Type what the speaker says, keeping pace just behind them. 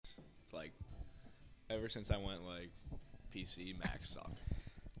ever since I went like PC, Macs suck.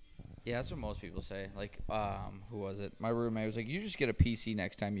 Yeah, that's what most people say. Like, who was it? My roommate was like, "You just get a PC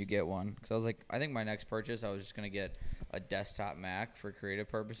next time you get one." Because I was like, I think my next purchase, I was just gonna get a desktop Mac for creative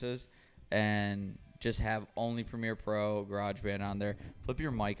purposes, and just have only Premiere Pro, GarageBand on there. Flip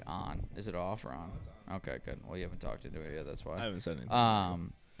your mic on. Is it off or on? Okay, good. Well, you haven't talked into it yet. That's why. I haven't said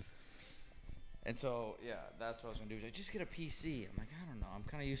anything. And so, yeah, that's what I was going to do. Like, just get a PC. I'm like, I don't know. I'm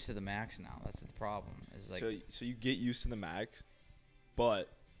kind of used to the Macs now. That's the problem. Is like, So you get used to the Macs, but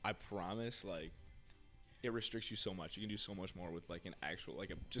I promise, like, it restricts you so much. You can do so much more with like an actual,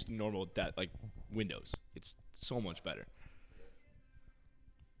 like a just normal like Windows. It's so much better.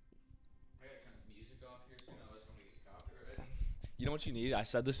 I got to turn the music off here so I was going to get copyrighted. You know what you need? I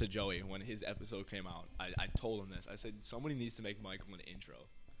said this to Joey when his episode came out. I told him this. I said somebody needs to make Michael an intro.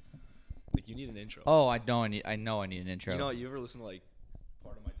 Like, you need an intro. Oh, I know I need an intro. You know, you ever listen to like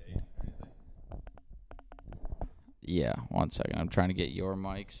Part of My Take or anything? Yeah, 1 second. I'm trying to get your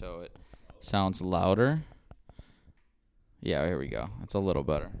mic so it sounds louder. Yeah, here we go. It's a little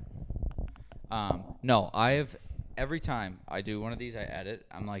better. No, every time I do one of these, I edit.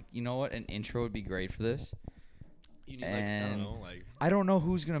 I'm like, you know what? An intro would be great for this. You need, like, I don't know, like, I don't know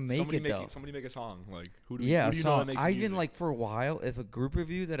who's gonna make it though. Somebody make a song. Like, who do a you know song. that makes I music? even like for a while, if a group of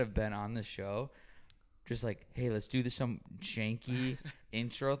you that have been on the show, just like, hey, let's do this some janky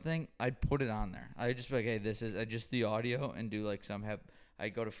intro thing, I'd put it on there. I'd just be like, hey, this is just the audio, and do like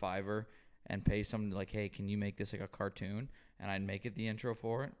I'd go to Fiverr and pay someone like, hey, can you make this like a cartoon? And I'd make it the intro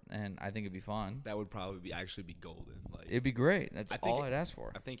for it, and I think it'd be fun. That would probably actually be golden. Like, It'd be great. That's all I'd ask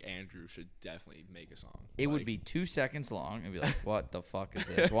for. I think Andrew should definitely make a song. It would be 2 seconds long and be like, what the fuck is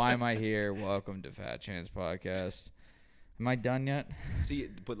this? Why am I here? Welcome to Fat Chance Podcast. Am I done yet? See,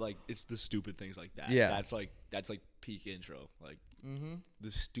 but like, it's the stupid things like that. Yeah. That's like peak intro. Like,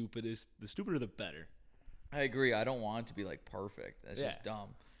 the stupider the better. I agree. I don't want it to be like perfect. That's just dumb.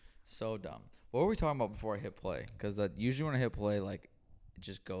 So dumb. What were we talking about before I hit play? Because usually when I hit play, like, it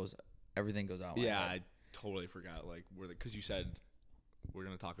just everything goes out. Yeah, I totally forgot. Like, because you said we're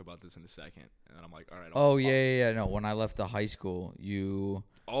gonna talk about this in a second, and then I'm like, all right. Oh yeah. No, when I left the high school, you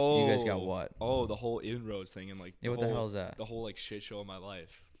guys got what? Oh, the whole inroads thing, and like, Yeah, what the hell is that? The whole like shit show of my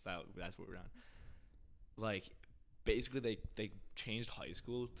life. That's what we're on. Like, basically, they changed high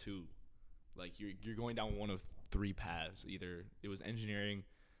school to, like, you're going down one of 3 paths. Either it was engineering,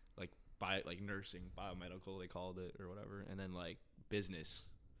 like nursing, biomedical, they called it, or whatever, and then like business.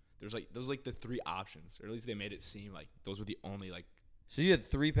 Those like the 3 options, or at least they made it seem like those were the only like. So you had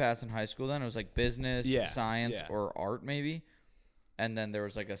 3 paths in high school then? It was like business, science, or art maybe? And then there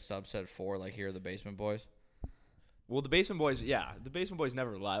was like a subset for like, here are the basement boys? Well, the basement boys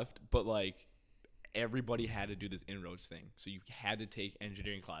never left, but like everybody had to do this inroads thing. So you had to take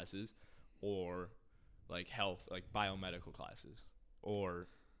engineering classes or like health, like biomedical classes or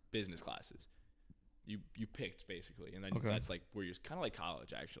business classes. You picked basically, and then that's like where you're kind of like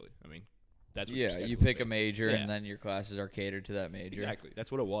college actually. I mean, that's what you pick a major and then your classes are catered to that major. Exactly,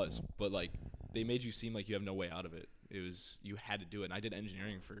 that's what it was. But like, they made you seem like you have no way out of it. It was, you had to do it. And I did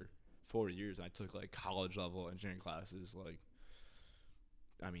engineering for 4 years. And I took like college level engineering classes, like,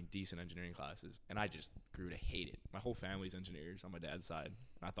 I mean, decent engineering classes, and I just grew to hate it. My whole family's engineers on my dad's side,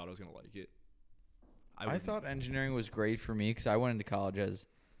 and I thought I was gonna like it. I thought engineering was great for me because I went into college as,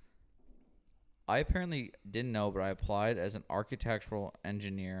 I apparently didn't know, but I applied as an architectural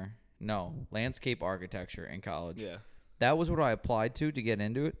engineer. No, landscape architecture in college. Yeah. That was what I applied to get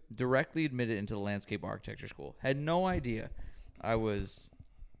into it. Directly admitted into the landscape architecture school. Had no idea I was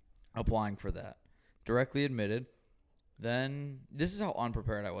applying for that. Directly admitted. Then this is how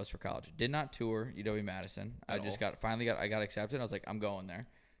unprepared I was for college. Did not tour UW-Madison. I got accepted. I was like, I'm going there.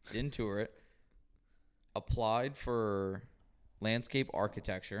 Didn't tour it. Applied for landscape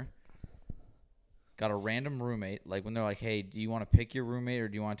architecture. Got a random roommate. Like, when they're like, hey, do you want to pick your roommate or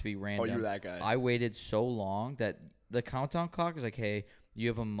do you want it to be random? Oh, you're that guy. I waited so long that the countdown clock was like, hey, you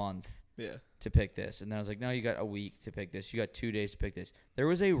have a month to pick this. And then I was like, no, you got a week to pick this. You got 2 days to pick this. There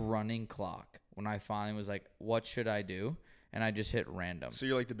was a running clock when I finally was like, what should I do? And I just hit random. So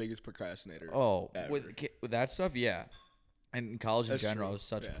you're like the biggest procrastinator. Oh, ever. with that stuff, yeah. And in college That's in general, true. I was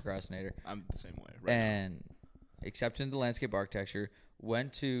such a procrastinator. I'm the same way. And accepted into landscape architecture,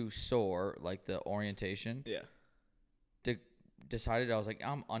 went to SOAR, like the orientation. Yeah. Decided I was like,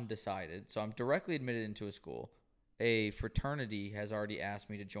 I'm undecided. So I'm directly admitted into a school. A fraternity has already asked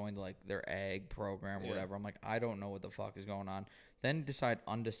me to join their ag program or whatever. I'm like, I don't know what the fuck is going on. Then decide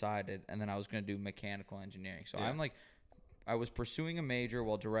undecided, and then I was going to do mechanical engineering. So I'm like, I was pursuing a major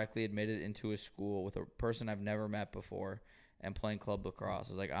while directly admitted into a school with a person I've never met before and playing club lacrosse.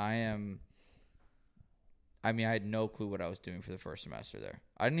 I was like, I am I mean, I had no clue what I was doing for the first semester there.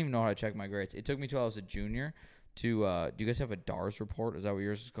 I didn't even know how to check my grades. It took me till I was a junior to do you guys have a DARS report? Is that what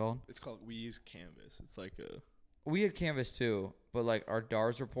yours is called? It's called, we use Canvas. It's like a, We had Canvas too, but like our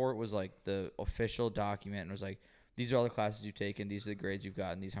DARS report was like the official document, and it was like, these are all the classes you've taken, these are the grades you've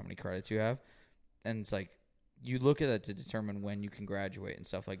gotten, these are how many credits you have, and it's like you look at that to determine when you can graduate and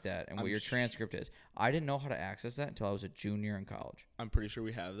stuff like that, and what your transcript is. I didn't know how to access that until I was a junior in college. I'm pretty sure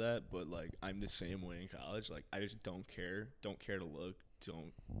we have that, but like I'm the same way in college. Like I just don't care to look.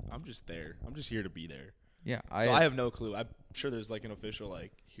 I'm just there. I'm just here to be there. Yeah, I have no clue. I'm sure there's like an official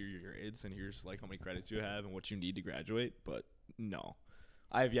like, here are your grades and here's like how many credits you have and what you need to graduate, but no.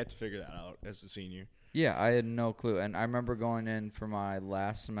 I have yet to figure that out as a senior. Yeah, I had no clue. And I remember going in for my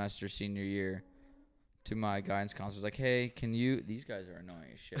last semester senior year to my guidance counselor. I was like, hey, can you – these guys are annoying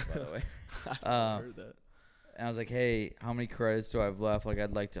as shit, by the way. I heard that. And I was like, hey, how many credits do I have left? Like,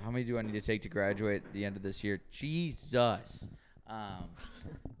 I'd like to – how many do I need to take to graduate at the end of this year? Jesus.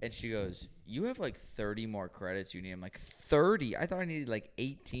 And she goes, you have like 30 more credits you need. I'm like, 30? I thought I needed like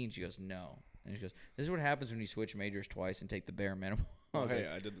 18. She goes, no. And she goes, this is what happens when you switch majors twice and take the bare minimum. I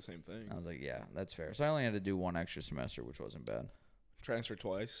did the same thing. I was like, yeah, that's fair. So I only had to do one extra semester, which wasn't bad. Transferred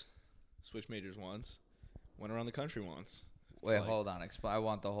twice. Switched majors once. Went around the country once. Wait, hold on. I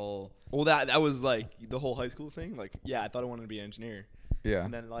want the whole... Well, that was like the whole high school thing. Like, yeah, I thought I wanted to be an engineer. Yeah.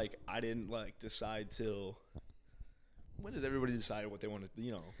 And then like I didn't like decide till... When does everybody decide what they want to,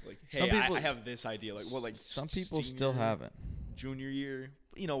 you know, like, hey, I have this idea. Like, well, like, some people still haven't. Junior year,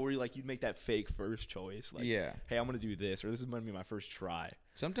 you know, where like you'd make that fake first choice. Like, yeah. Hey, I'm going to do this, or this is going to be my first try.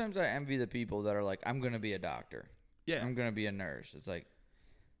 Sometimes I envy the people that are like, I'm going to be a doctor. Yeah. I'm going to be a nurse. It's like.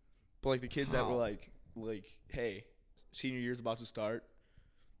 But like the kids that were like, hey, senior year's about to start.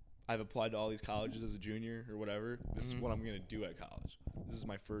 I've applied to all these colleges as a junior or whatever. This is what I'm going to do at college. This is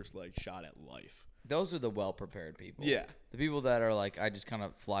my first like shot at life. Those are the well-prepared people. Yeah. The people that are like, I just kind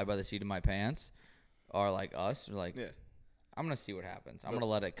of fly by the seat of my pants are like us. Are like, yeah. I'm going to see what happens. I'm going to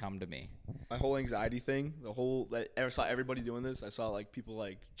let it come to me. My whole anxiety thing, I saw everybody doing this. I saw like people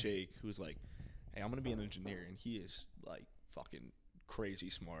like Jake, who's like, hey, I'm going to be an engineer. And he is like fucking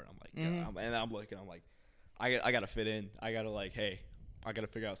crazy smart. I'm like, I'm like, I got to fit in. I got to like, hey, I got to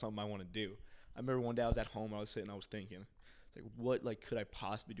figure out something I want to do. I remember one day I was at home. I was sitting, I was thinking. Like, what like could I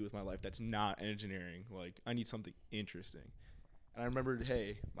possibly do with my life that's not engineering? Like, I need something interesting. And I remembered,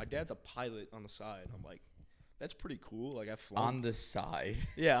 hey, my dad's a pilot on the side. I'm like, that's pretty cool. Like, I've flown. On the side?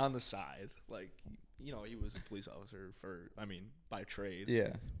 Yeah, on the side. Like, you know, he was a police officer by trade.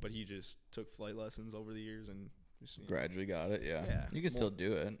 Yeah. But he just took flight lessons over the years and just, gradually got it, yeah. You can still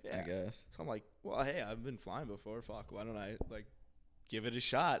do it, I guess. So I'm like, well, hey, I've been flying before. Fuck, why don't I, like, give it a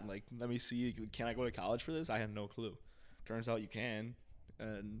shot? Like, let me see. Can I go to college for this? I had no clue. Turns out you can.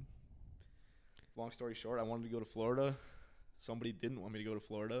 And long story short, I wanted to go to Florida. Somebody didn't want me to go to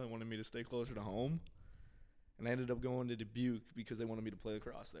Florida and wanted me to stay closer to home. And I ended up going to Dubuque because they wanted me to play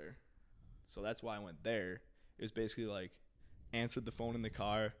lacrosse there. So that's why I went there. It was basically like, answered the phone in the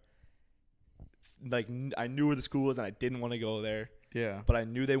car. Like, I knew where the school was and I didn't want to go there. Yeah. But I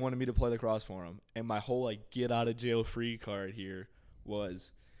knew they wanted me to play lacrosse for them. And my whole, like, get out of jail free card here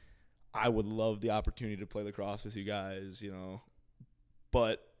was, I would love the opportunity to play lacrosse with you guys, you know.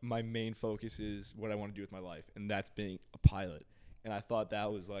 But my main focus is what I want to do with my life, and that's being a pilot. And I thought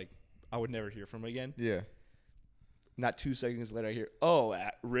that was, like, I would never hear from him again. Yeah. Not 2 seconds later, I hear, oh,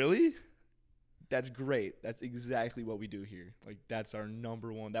 really? That's great. That's exactly what we do here. Like, that's our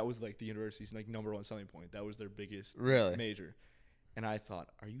number one. That was, like, the university's, like, number one selling point. That was their biggest major. And I thought,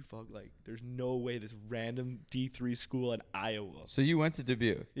 are you like, there's no way this random D3 school in Iowa. So you went to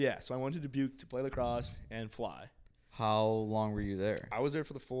Dubuque? Yeah, so I went to Dubuque to play lacrosse and fly. How long were you there? I was there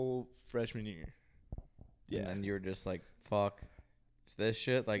for the full freshman year. Yeah. And then you were just like, fuck, it's this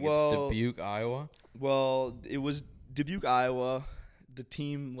shit? Like, it's Dubuque, Iowa? Well, it was Dubuque, Iowa. The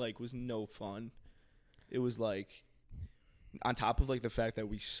team, like, was no fun. It was, like, on top of, like, the fact that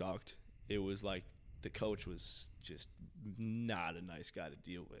we sucked, it was, like, the coach was just not a nice guy to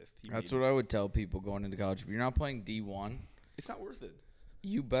deal with. That's what I would tell people going into college. If you're not playing D1, it's not worth it.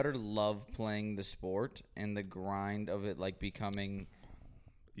 You better love playing the sport and the grind of it, like, becoming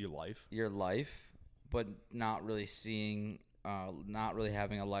your life, but not really not really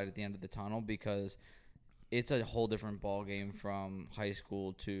having a light at the end of the tunnel, because it's a whole different ball game from high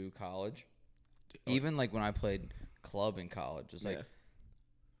school to college. Even like when I played club in college, it's like,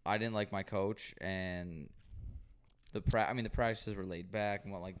 I didn't like my coach, and the practices were laid back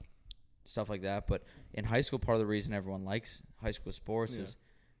and like stuff like that. But in high school, part of the reason everyone likes high school sports is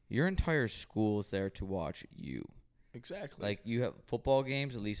your entire school is there to watch you. Exactly. Like, you have football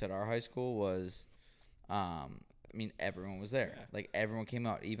games, at least at our high school, was I mean, everyone was there. Yeah. Like, everyone came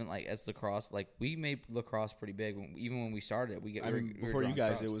out. Even, like, as lacrosse, like, we made lacrosse pretty big. Even when we started, we I mean, were before you drawing guys,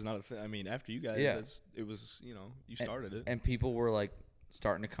 crowds. it was not a thing. I mean, after you guys, Yeah. it was, you started it. And people were, like,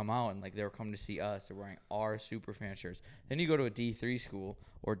 starting to come out, and, like, they were coming to see us. They're wearing our super fan shirts. Then you go to a D3 school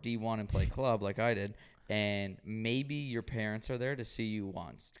or D1 and play club like I did, and maybe your parents are there to see you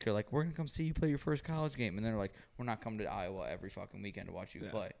once. They're like, we're going to come see you play your first college game. And they're like, we're not coming to Iowa every fucking weekend to watch you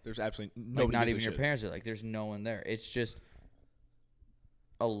Yeah. play. There's absolutely Like, nobody not gives a even your shit. parents are like, there's no one there. It's just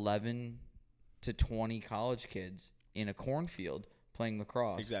 11 to 20 college kids in a cornfield playing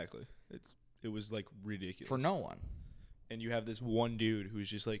lacrosse Exactly. It was like ridiculous for no one. And you have this one dude who's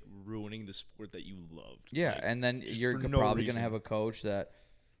just like ruining the sport that you loved. Yeah, Like, and then just you're for no probably going reason. to have a coach that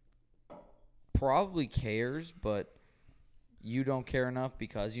probably cares, but you don't care enough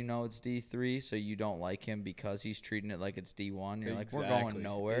because you know it's D3, so you don't like him because he's treating it like it's D1. You're like, we're going Exactly.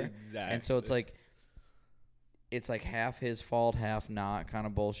 nowhere. Exactly. And so it's like half his fault, half not, kind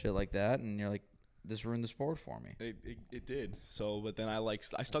of bullshit like that. And you're like, this ruined the sport for me. It did. So, but then I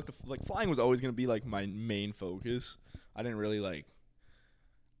stuck to like flying was always gonna be like my main focus. I didn't really like,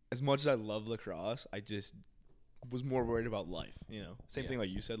 as much as I love lacrosse, I just was more worried about life. Same Yeah. thing like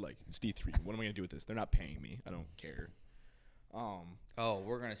you said. Like, it's D3. What am I gonna do with this? They're not paying me. I don't care. Oh,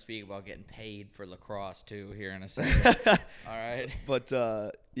 we're going to speak about getting paid for lacrosse, too, here in a second. All right. But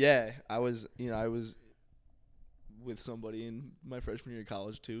yeah, I was with somebody in my freshman year of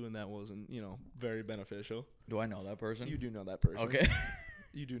college too, and that wasn't very beneficial. Do I know that person? You do know that person. Okay.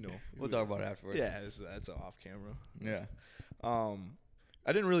 You do know. We'll talk about it afterwards. Yeah, that's off camera. Yeah.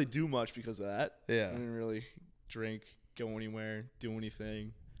 I didn't really do much because of that. Yeah. I didn't really drink, go anywhere, do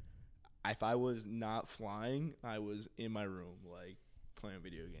anything. If I was not flying, I was in my room, like, playing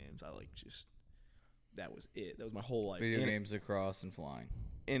video games. That was it. That was my whole life. Video games, lacrosse, and flying.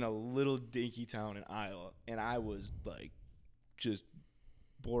 In a little dinky town in Iowa, and I was, like, just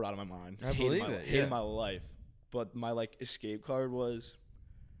bored out of my mind. I believe it, yeah. Hated my life. But my, like, escape card was,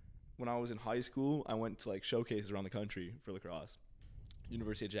 when I was in high school, I went to, like, showcases around the country for lacrosse.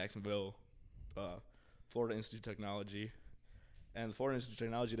 University of Jacksonville, Florida Institute of Technology. And the Florida Institute of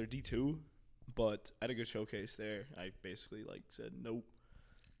Technology, they're D2, but I had a good showcase there. I basically, like, said, nope,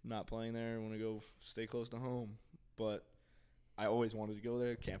 not playing there. I want to go stay close to home. But I always wanted to go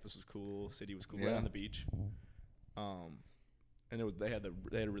there. Campus was cool. City was cool. Right Yeah. on the beach. And they had a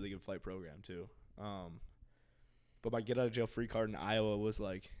really good flight program, too. But my get out of jail free card in Iowa was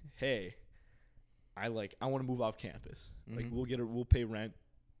like, hey, I want to move off campus. Like, we'll pay rent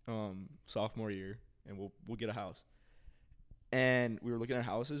sophomore year, and we'll get a house. And we were looking at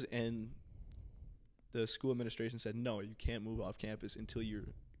houses, and the school administration said, no, you can't move off campus until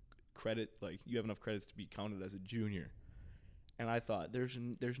you have enough credits to be counted as a junior. And I thought, there's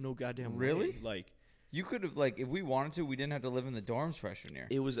no goddamn Really? way. Like, You could have, like, if we wanted to, we didn't have to live in the dorms freshman year.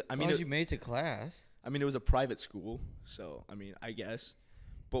 it was, As long as you made it to class. it was a private school, so, I guess.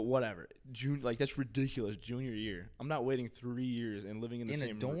 But whatever. That's ridiculous. Junior year. I'm not waiting 3 years and living in the In a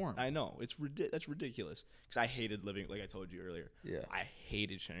same dorm. I know. That's ridiculous. Because I hated living, like I told you earlier. Yeah. I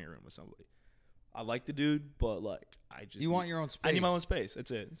hated sharing a room with somebody. I like the dude, but, like, I just... You want your own space. I need my own space.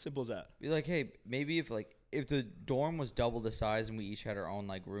 That's it. Simple as that. Be like, hey, maybe if the dorm was double the size and we each had our own,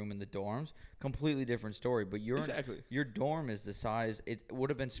 like, room in the dorms, completely different story. But Exactly. your dorm is the size, it would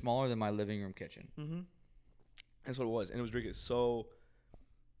have been smaller than my living room kitchen. Mm-hmm. That's what it was. And it was ridiculous. So,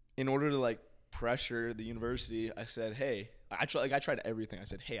 in order to, like, pressure the university, I said, hey, I tried everything. I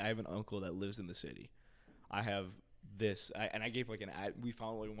said, hey, I have an uncle that lives in the city. I have this. And I gave, like, we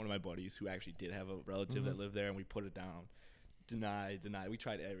found, like, one of my buddies who actually did have a relative that lived there, and we put it down. Denied. We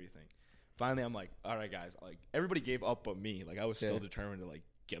tried everything. Finally, I'm like, all right, guys. Like, everybody gave up but me. Like, I was still determined to, like,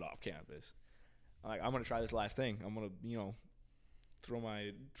 get off campus. Like, I'm going to try this last thing. I'm going to, throw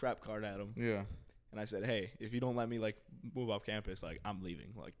my trap card at him. Yeah. And I said, hey, if you don't let me, like, move off campus, like, I'm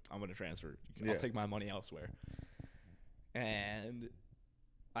leaving. Like, I'm going to transfer. I'll take my money elsewhere. And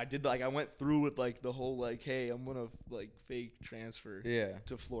I did, like, I went through with, like, the whole, like, hey, I'm going to, like, fake transfer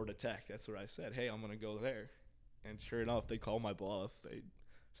to Florida Tech. That's what I said. Hey, I'm going to go there. And sure enough, they called my bluff. They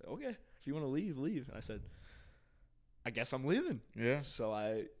said, okay, if you want to leave, leave. And I said, I guess I'm leaving. Yeah. So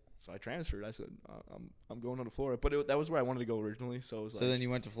I transferred. I said, I'm going to Florida. But that was where I wanted to go originally. So it was So then you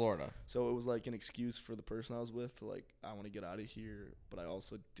went to Florida. So it was like an excuse for the person I was with to, like, I want to get out of here. But I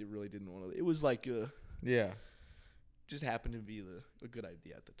also really didn't want to. It was like just happened to be a good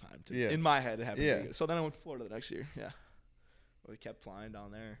idea at the time. In my head, it happened to be good. So then I went to Florida the next year. Yeah. We kept flying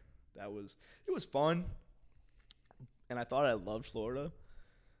down there. It was fun. And I thought I loved Florida.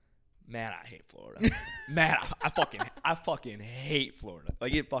 Man, I hate Florida. Man, I fucking hate Florida.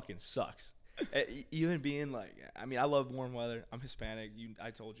 Like, it fucking sucks. Even being like, I mean, I love warm weather. I'm Hispanic.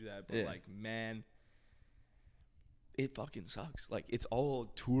 I told you that, but Yeah. like, man, it fucking sucks. Like, it's all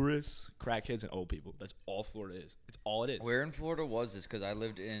tourists, crackheads, and old people. That's all Florida is. It's all it is. Where in Florida was this? Because I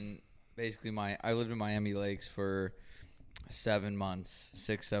lived in Miami Lakes for 7 months,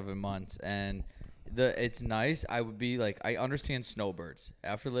 6-7 months, and it's nice. I would be like, I understand snowbirds.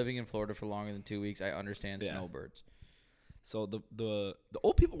 After living in Florida for longer than 2 weeks, I understand snowbirds. So the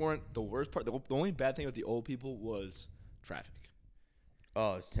old people weren't the worst part. The only bad thing with the old people was traffic.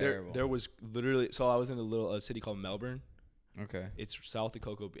 Oh, it's terrible. There was literally. So I was in a city called Melbourne. Okay. It's south of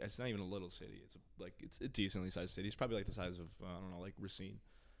Cocoa Beach. It's not even a little city. It's a decently sized city. It's probably like the size of I don't know, like Racine.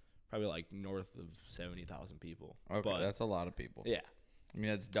 Probably like north of 70,000 people. Okay, but, that's a lot of people. Yeah. I mean,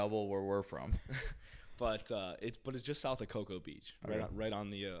 that's double where we're from. But it's just south of Cocoa Beach, Okay. right on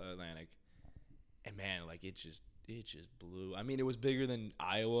the Atlantic. And man, like it just blew. I mean, it was bigger than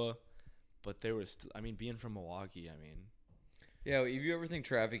Iowa, but there was still. I mean, being from Milwaukee, I mean. Yeah, if you ever think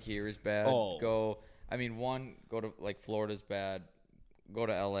traffic here is bad, go to like Florida's bad. Go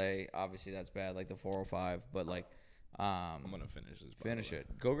to LA, obviously that's bad, like the 405. But like, I'm gonna finish this. Finish it.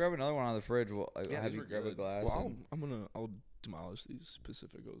 Go grab another one out of the fridge. We'll have these you were grab a good. glass. Well, I'll demolish these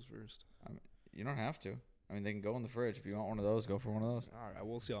Pacificos first. You don't have to. I mean, they can go in the fridge. If you want one of those, go for one of those. All right,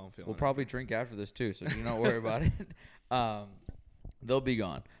 we'll see how I'm feeling. We'll probably drink after this too, so do not worry about it. They'll be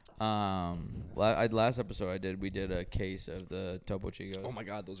gone. Last episode we did a case of the Topo Chicos. Oh my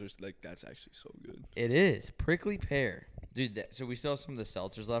god, those are like that's actually so good. It is prickly pear, dude. So we still have some of the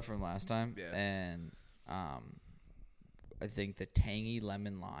seltzers left from last time, Yeah. and I think the tangy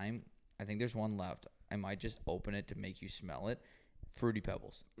lemon lime. I think there's one left. I might just open it to make you smell it. Fruity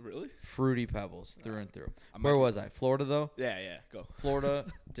Pebbles. Really? Fruity Pebbles through and through. I'm Where actually- was I? Florida though. Yeah, go. Florida,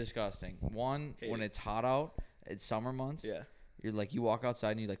 disgusting. One, Hate when it. it's hot out, it's summer months. Yeah. You're like, you walk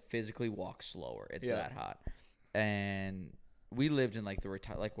outside and you like physically walk slower. It's Yeah. that hot. And we lived in like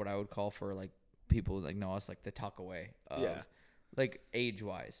like what I would call for like people who, like know us, like the tuck away of like age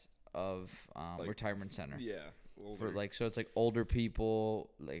wise of Like- retirement center. Yeah. For Older. like, so it's like older people,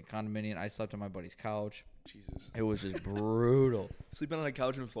 like condominium. I slept on my buddy's couch. Jesus. It was just brutal. Sleeping on a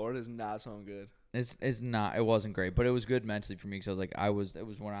couch in Florida is not sound good. It's not. It wasn't great, but it was good mentally for me because I was like, it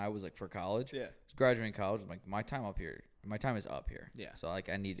was when I was like for college. Yeah. I was graduating college. I'm like, my time is up here. Yeah. So like,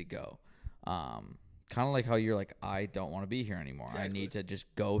 I need to go. Kind of like how you're like, I don't want to be here anymore. I Exactly. need to just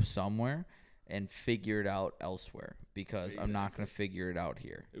go somewhere and figure it out elsewhere because I'm not going to figure it out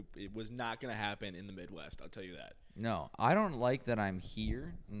here. It was not going to happen in the Midwest. I'll tell you that. No, I don't like that I'm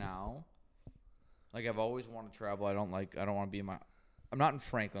here now. Like I've always wanted to travel. I don't want to be I'm not in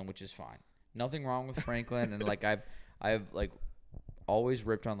Franklin, which is fine. Nothing wrong with Franklin. And like I've like always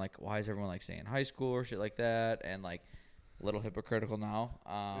ripped on like, why is everyone like staying in high school or shit like that? And like a little hypocritical now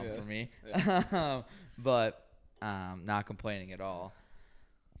for me. Yeah. But not complaining at all.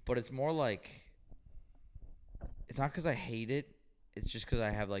 But it's more like, it's not because I hate it. It's just because I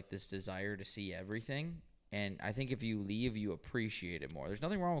have like this desire to see everything. And I think if you leave, you appreciate it more. There's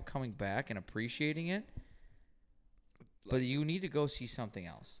nothing wrong with coming back and appreciating it. But you need to go see something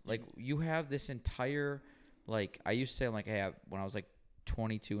else. Like you have this entire, like I used to say, like, hey, when I was like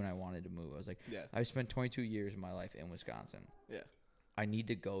 22 and I wanted to move, I was like, Yeah. I've spent 22 years of my life in Wisconsin. Yeah. I need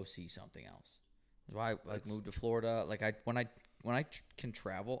to go see something else. That's why I like moved to Florida. Like when I can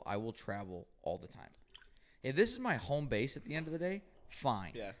travel, I will travel all the time. If this is my home base at the end of the day,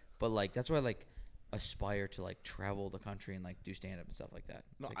 fine. Yeah. But like that's why I like aspire to like travel the country and like do stand up and stuff like that.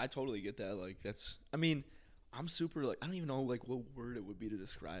 No, It's I totally get that. Like that's. I mean, I'm super like I don't even know like what word it would be to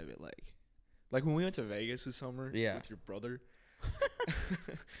describe it. Like when we went to Vegas this summer. Yeah. With your brother.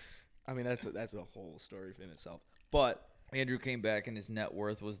 I mean that's a whole story in itself. But Andrew came back and his net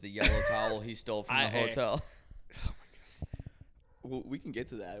worth was the yellow towel he stole from the hotel. oh my god. Well, we can get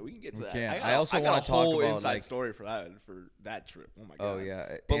to that. We can get to We that. can. got- I also got wanna a talk whole about, inside like- story for that trip. Oh my god. Oh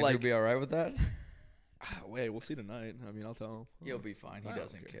yeah. But, Andrew like- be all right with that? Wait, we'll see tonight. I mean, I'll tell him. He'll be fine. He I don't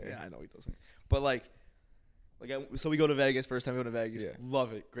doesn't care. Yeah, I know he doesn't. But so we go to Vegas. First time we go to Vegas. Yeah.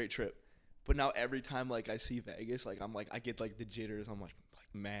 Love it. Great trip. But now every time like I see Vegas, like I'm like I get like the jitters. I'm like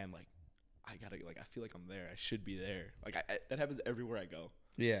man, like I gotta like I feel like I'm there. I should be there. Like that happens everywhere I go.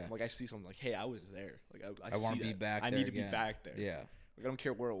 Yeah. Like I see something like, hey, I was there. Like I want see to be that. back I there need to be again. back there. Yeah. Like I don't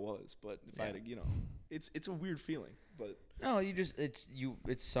care where it was, but if I Yeah. had, it's a weird feeling. But No, it's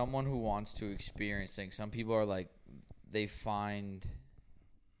someone who wants to experience things. Some people are like, they find,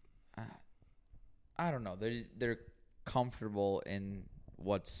 I don't know, they're comfortable in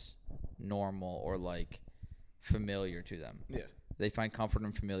what's normal or like familiar to them. yeah, They find comfort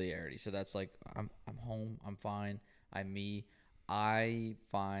in familiarity. So that's like, I'm home, I'm fine, I'm me. I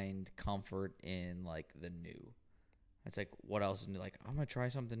find comfort in like the new. It's like, what else is new? Like, I'm gonna try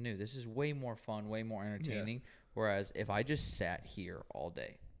something new. This is way more fun, way more entertaining. Whereas if I just sat here all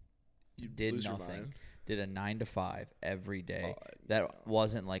day, You did lose your nothing, mind. did a 9 to 5 every day, Oh, that no.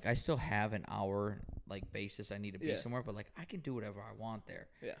 wasn't like, I still have an hour like basis I need to be Yeah. somewhere, but like I can do whatever I want there,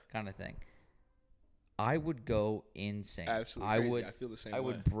 Yeah. kind of thing. I would go insane. Absolutely I crazy. would. I feel the same I way.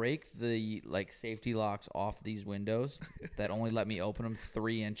 would break the like safety locks off these windows that only let me open them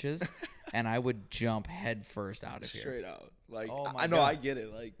 3 inches, and I would jump head first out of here. Straight out. Like, Oh my I know, God. I get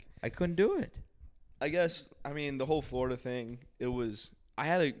it. Like, I couldn't do it. I guess, I mean, the whole Florida thing, I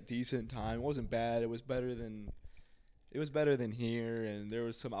had a decent time. It wasn't bad. It was better than here. And there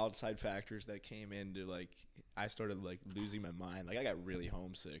was some outside factors that came into, like, I started, like, losing my mind. Like, I got really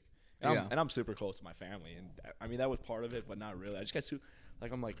homesick. And, Yeah. I'm super close to my family. And, I mean, that was part of it, but not really. I just got too,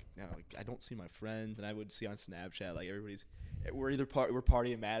 like, I'm like, you know, like, I don't see my friends. And I would see on Snapchat, like, we're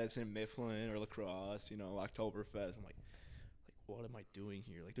partying Madison, Mifflin, or La Crosse, you know, Oktoberfest. I'm like, what am I doing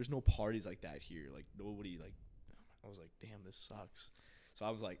here? Like, there's no parties like that here. Like, nobody, like, I was like, damn, this sucks. So I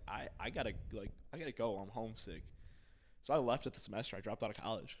was like, I gotta go. I'm homesick. So I left at the semester. I dropped out of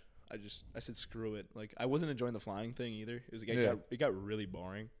college. I said, screw it. Like, I wasn't enjoying the flying thing either. It got really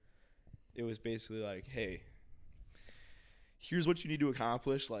boring. It was basically like, hey, here's what you need to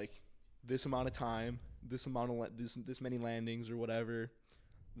accomplish. Like, this amount of time, this many landings or whatever.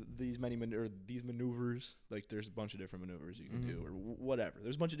 These maneuvers, like there's a bunch of different maneuvers you can do or whatever.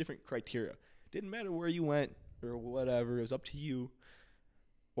 There's a bunch of different criteria. Didn't matter where you went or whatever. It was up to you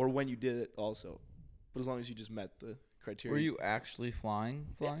or when you did it also. But as long as you just met the criteria. Were you actually flying?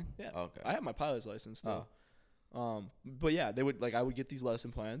 Yeah. Okay. I have my pilot's license still. But yeah, I would get these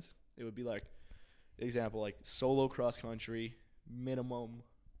lesson plans. It would be like, example, like solo cross country, minimum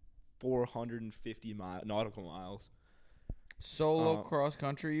 450 nautical miles. Solo cross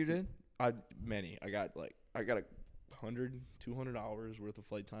country you did? I got 100, 200 hours worth of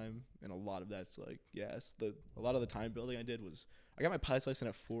flight time, and a lot of that's like, a lot of the time building I did was, I got my pilot's license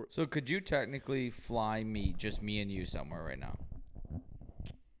at 4. So could you technically fly just me and you somewhere right now?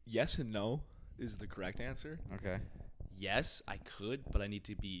 Yes and no is the correct answer. Okay. Yes, I could, but I need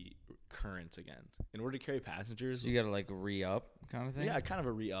to be current again. In order to carry passengers. So you got to like re-up kind of thing? Yeah, kind of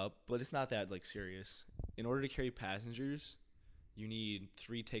a re-up, but it's not that like serious. In order to carry passengers, you need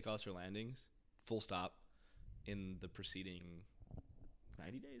 3 takeoffs or landings, full stop, in the preceding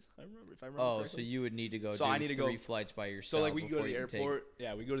 90 days. I remember Oh, correctly. so you would need to go So do I need to 3 go- flights by yourself. So like we go to the before you airport.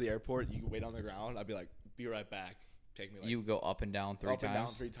 Yeah, we go to the airport. You wait on the ground. I'd be like, be right back. Take me like You go up and down 3 up times? and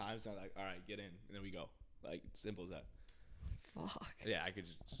down 3 times. And I'm like, all right, get in, and then we go. Like, simple as that. Fuck. Yeah, I could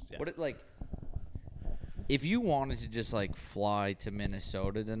just. Yeah. What it like? If you wanted to just like fly to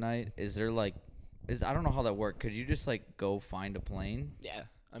Minnesota tonight, is there like, I don't know how that worked. Could you just like go find a plane? Yeah,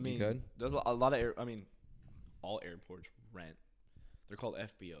 I mean, could? there's a lot of all airports rent. They're called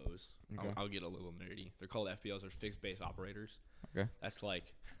FBOs. Okay. I'll get a little nerdy. They're called FBOs, or fixed base operators. Okay. That's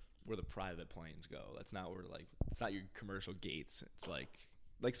like where the private planes go. That's not where it's not your commercial gates. It's like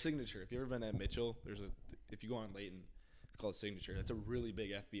Signature. If you ever been at Mitchell, if you go on Layton, it's called Signature. That's a really big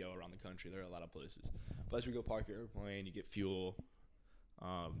FBO around the country. There are a lot of places. But as you go park your airplane, you get fuel.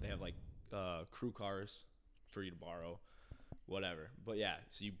 They have like crew cars for you to borrow, whatever. But yeah,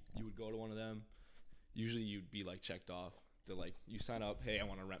 so you would go to one of them. Usually you'd be like checked off. They're like, you sign up, hey, I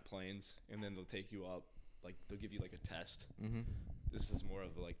want to rent planes, and then they'll take you up. Like, they'll give you like a test. Mm-hmm. This is more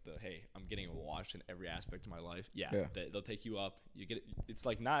of like hey, I'm getting watched in every aspect of my life. Yeah. They'll take you up. You get it. It's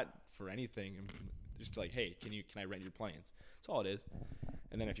like not for anything. Just like, hey, can I rent your planes? That's all it is.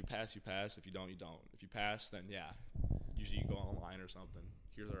 And then if you pass, you pass. If you don't, you don't. If you pass, then yeah, usually you go online or something.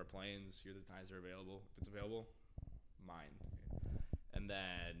 Here's our planes. Here's the times they're available. If it's available, mine. And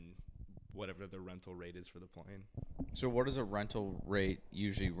then whatever the rental rate is for the plane. So what does a rental rate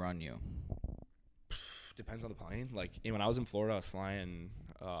usually run you? Depends on the plane. Like, when I was in Florida, I was flying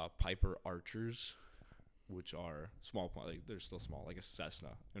Piper Archers, which are small planes. Like, they're still small, like a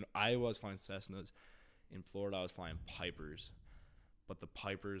Cessna. In Iowa, I was flying Cessnas. In Florida, I was flying Pipers. But the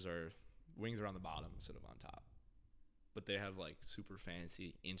Pipers wings are on the bottom instead of on top. But they have, like, super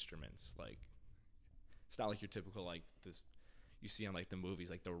fancy instruments. Like, it's not like your typical, like, this you see on, like, the movies,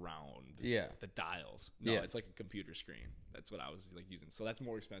 like, the round. Yeah. The dials. No, Yeah. it's like a computer screen. That's what I was, like, using. So that's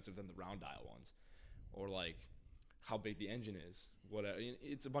more expensive than the round dial ones. Or, like, how big the engine is.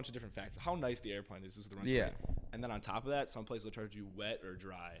 It's a bunch of different factors. How nice the airplane is the rental rate. And then on top of that, some places will charge you wet or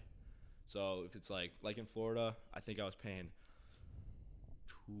dry. So if it's like in Florida, I think I was paying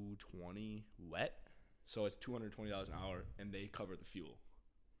 $220 wet. So it's $220 an hour, and they cover the fuel.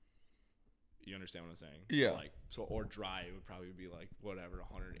 You understand what I'm saying? Yeah. Or dry, it would probably be like whatever,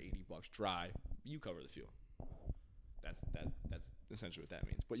 $180 dry. You cover the fuel. That's essentially what that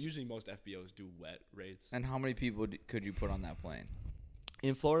means. But usually most FBOs do wet rates. And how many people could you put on that plane?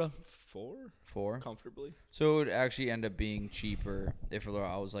 In Florida, 4 comfortably. So it would actually end up being cheaper if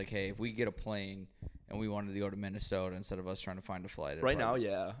I was like, hey, if we get a plane and we wanted to go to Minnesota instead of us trying to find a flight. Right now,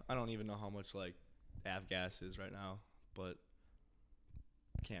 yeah. I don't even know how much like avgas is right now, but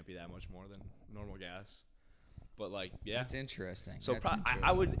can't be that much more than normal gas. But like, yeah, that's interesting. So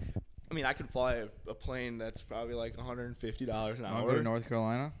I would. I mean, I could fly a plane that's probably like $150 an hour. Go to North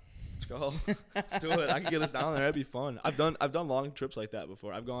Carolina. Let's go. Let's do it. I can get us down there. That'd be fun. I've done long trips like that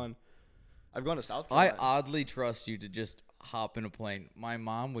before. I've gone to South Carolina. I oddly trust you to just hop in a plane. My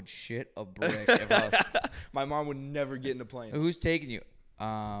mom would shit a brick if I was. My mom would never get in a plane. Who's taking you?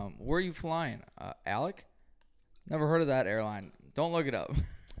 Where are you flying? Alec? Never heard of that airline. Don't look it up.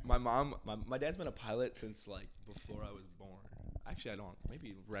 My dad's been a pilot since like before I was born. Actually, I don't.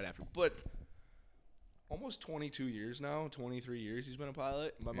 Maybe right after. But almost 22 years now, 23 years he's been a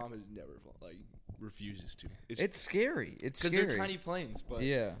pilot. My mom has never refuses to. It's scary. It's scary. Because they're tiny planes. But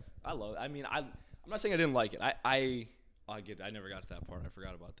yeah, I love it. I mean, I'm not saying I didn't like it. I never got to that part. I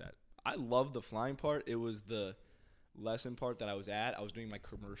forgot about that. I love the flying part. It was the lesson part that I was at. I was doing my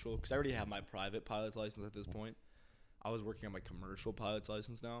commercial because I already have my private pilot's license at this point. I was working on my commercial pilot's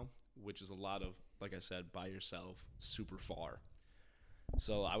license now, which is a lot of, like I said, by yourself, super far.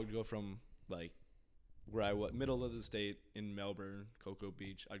 So I would go from like where I was, middle of the state in Melbourne, Cocoa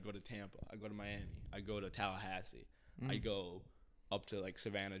Beach. I'd go to Tampa. I'd go to Miami. I'd go to Tallahassee. I'd go up to like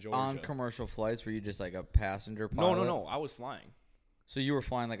Savannah, Georgia. On commercial flights, were you just like a passenger pilot? No. I was flying. So you were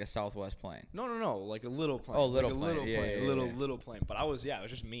flying like a Southwest plane? No. Like a little plane. Oh, little plane. Little plane. But it was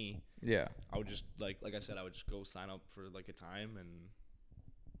just me. Yeah. I would just like I said, I would just go sign up for like a time and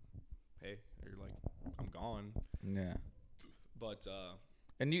hey, you're like, I'm gone. Yeah. But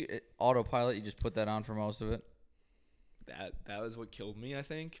and you autopilot, you just put that on for most of it? That was what killed me, I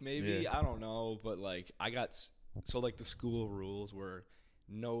think. Maybe. Yeah. I don't know, but like I got so like the school rules were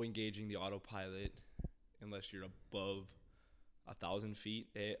no engaging the autopilot unless you're above 1,000 feet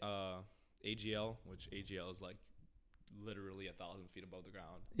AGL, which AGL is like literally 1,000 feet above the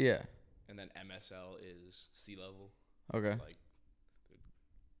ground. Yeah. And then MSL is sea level. Okay. Like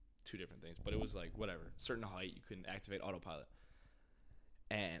two different things, but it was like whatever, certain height you couldn't activate autopilot.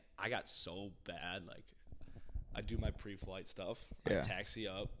 And I got so bad, like I do my pre-flight stuff. Yeah. I taxi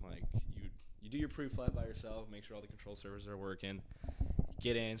up, like you do your pre-flight by yourself, make sure all the control servers are working,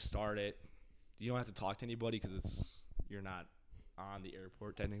 get in, start it. You don't have to talk to anybody because you're not on the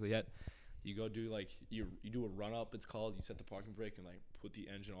airport technically yet. You go do like you do a run up, it's called. You set the parking brake and like put the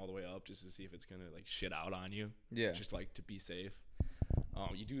engine all the way up just to see if it's gonna like shit out on you. Yeah. Just like to be safe.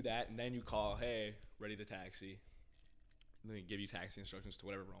 You do that and then you call, hey, ready to taxi. And then they give you taxi instructions to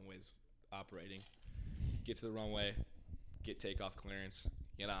whatever runway is operating. Get to the runway, get takeoff clearance,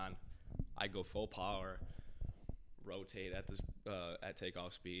 get on. I go full power, rotate at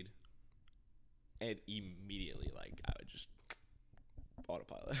takeoff speed, and immediately like I would just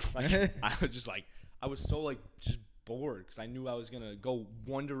autopilot. I was so like just bored because I knew I was gonna go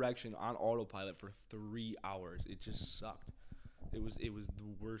one direction on autopilot for 3 hours. It just sucked. It was the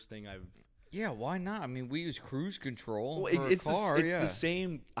worst thing I've. Yeah, why not? I mean, we use cruise control Well, for a car. It's the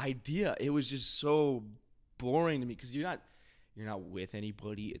same idea. It was just so boring to me because you're not with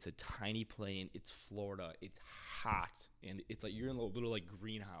anybody. It's a tiny plane. It's Florida. It's hot, and it's like you're in a little like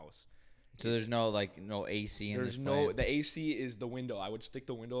greenhouse. So there's no AC in this plane? The AC is the window. I would stick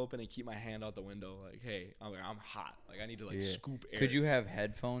the window open and keep my hand out the window like, hey, I'm hot. Like I need to scoop air. Could you have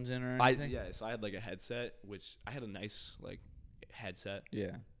headphones in or anything? So I had like a headset, which I had a nice like headset.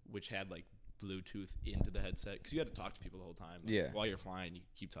 Yeah. Which had like Bluetooth into the headset because you had to talk to people the whole time. Like, yeah. While you're flying, you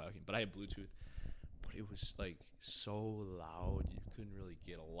keep talking. But I had Bluetooth. But it was like so loud, you couldn't really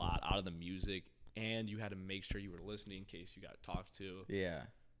get a lot out of the music, and you had to make sure you were listening in case you got talked to. Yeah.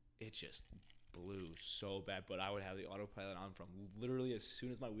 It just blew so bad, but I would have the autopilot on from literally as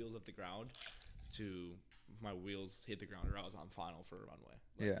soon as my wheels hit the ground to my wheels hit the ground or I was on final for a runway.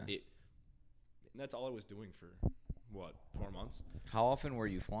 Yeah. And that's all I was doing for, 4 months? How often were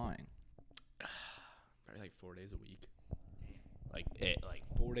you flying? Probably like 4 days a week. Like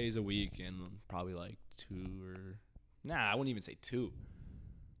 4 days a week and probably like I wouldn't even say 2.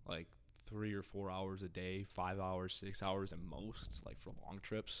 Like 3 or 4 hours a day, 5 hours, 6 hours at most, like for long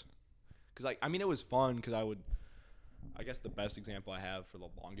trips. Because it was fun because I guess the best example I have for the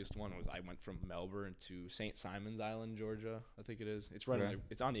longest one was I went from Melbourne to St. Simons Island, Georgia, I think it is. It's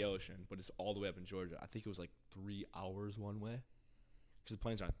it's on the ocean, but it's all the way up in Georgia. I think it was like 3 hours one way because the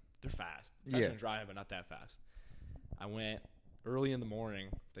planes aren't they're fast. Fast Yeah. and dry, but not that fast. I went early in the morning,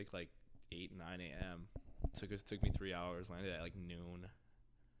 I think like 8, 9 a.m. Took me 3 hours. Landed at like noon.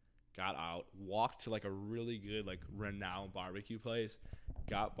 Got out, walked to like a really good like renowned barbecue place.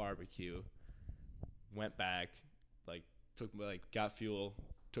 Got barbecue. Went back, like got fuel.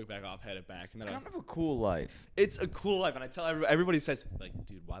 Took back off, headed back. And It's then kind of a cool life. it's a cool life, and I tell everybody says like,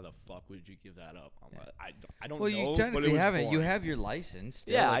 dude, why the fuck would you give that up? I'm like, I don't Well, know. you but it technically was haven't. You boring. have your license.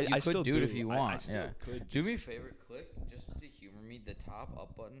 Still. Yeah, Like, you I could still do it if you I want. still Yeah. could Do me a just- favor, click just to humor me the top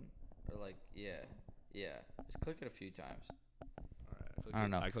up button, or like yeah. Just click it a few times. Alright, I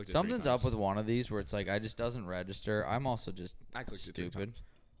don't know. clicked it 3 Something's up times. with one of these where it's like it just doesn't register. I'm also just I clicked it 3 stupid.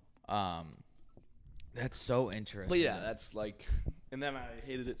 times. That's so interesting. But yeah, that's like, and then I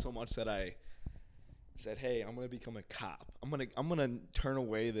hated it so much that I said, hey, I'm gonna become a cop. I'm gonna turn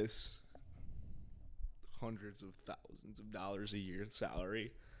away this hundreds of thousands of dollars a year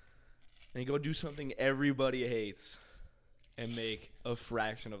salary and go do something everybody hates and make a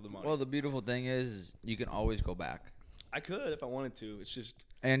fraction of the money. Well, the beautiful thing is you can always go back, I could if I wanted to. It's just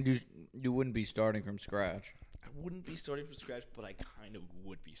and you wouldn't be starting from scratch. I wouldn't be starting from scratch, but I kind of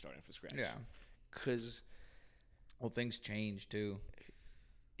would be starting from scratch. Yeah. Because Well, things change too.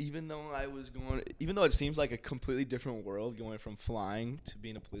 even though it seems like a completely different world going from flying to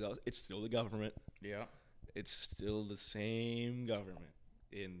being a police officer, it's still the government. Yeah. It's still the same government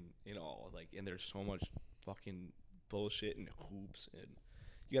in all. Like, and there's so much fucking bullshit and hoops, and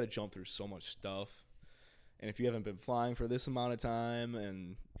you got to jump through so much stuff. And if you haven't been flying for this amount of time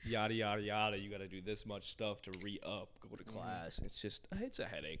and yada yada yada, you got to do this much stuff to re-up, go to class. It's a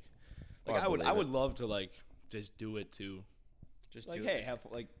headache. Oh, Like I I would believe would love to like just do it too. Just Like, do hey,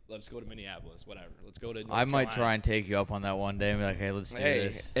 it. let's go to Minneapolis, whatever. Let's go to North I might Carolina. try and take you up on that one day and be like, hey, let's do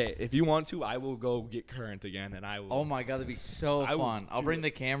this. Hey, if you want to, I will go get current again, and I will. Oh my god, that'd be so I will fun. I'll do bring it.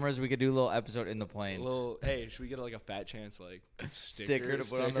 the cameras. We could do a little episode in the plane. Hey, should we get like a Fat Chance like Sticker to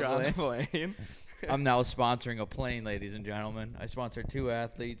put on the the plane? I'm now sponsoring a plane, ladies and gentlemen. I sponsor 2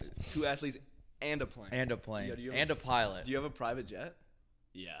 athletes 2 athletes and a plane. and a plane Yeah, do you have and a pilot. Do you have a private jet?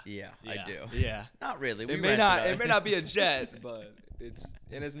 Yeah. Yeah, I do. Yeah. Not really. We It may rented not. out. It may not be a jet, but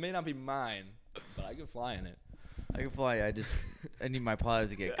it may not be mine, but I can fly in it. I can fly. I need my pilot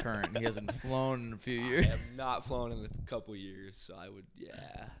to get current. He hasn't flown in a few I years. have not flown in a couple years, so I would.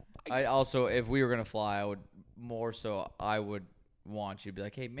 Yeah. I also, if we were gonna fly, I would want you to be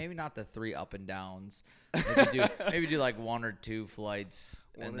like, hey, maybe not the 3 up and downs. Maybe do like 1 or 2 flights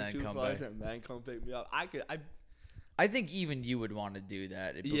One and or then 2 come flights back. and then come pick me up. I think even you would want to do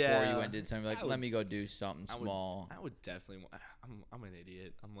that before Yeah, you went and did something like, I would- let me go do something small. I would definitely. I'm an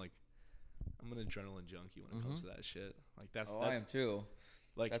idiot. I'm an adrenaline junkie when it comes to that shit. Like that's I am too.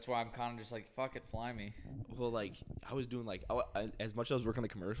 like That's why I'm kind of just like, fuck it, fly me. well, like I was doing like as much as I was working on the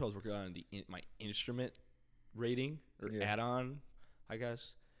commercial, I was working on my instrument rating or Yeah. add-on, I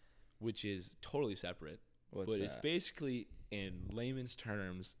guess, which is totally separate. What's but that? it's basically, in layman's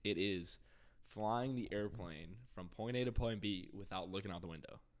terms, it is flying the airplane from point A to point B without looking out the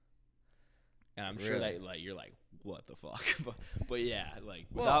window. And I'm sure Really? that like you're like, what the fuck? but yeah, like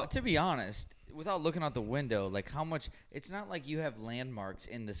Well, without to be honest, without looking out the window, like how much? It's not like you have landmarks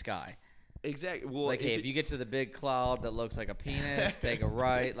in the sky. exactly. Well, Like, hey, if you get to the big cloud that looks like a penis, take a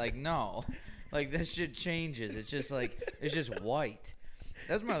right. Like, no, like this shit changes. It's just like it's just white.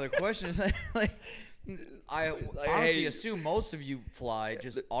 That's my other question. Is like I It's like, honestly hey, assume most of you fly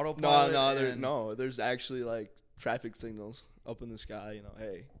just autopilot. there's actually like traffic signals up in the sky. You know,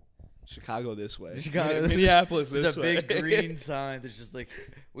 hey, Chicago this way, Chicago- Minneapolis this There's a way. big green sign that's just like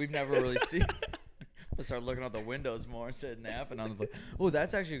we've never really seen. We'll start looking out the windows more instead of napping on the plane. Oh,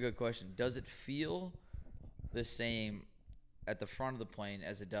 that's actually a good question. Does it feel the same at the front of the plane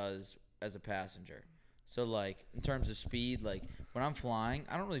as it does as a passenger? So, like, in terms of speed, like, when I'm flying,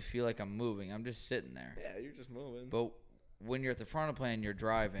 I don't really feel like I'm moving. I'm just sitting there. Yeah, you're just moving. But when you're at the front of the plane, you're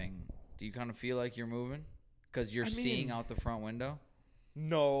driving, do you kind of feel like you're moving? Because you're I seeing mean- out the front window?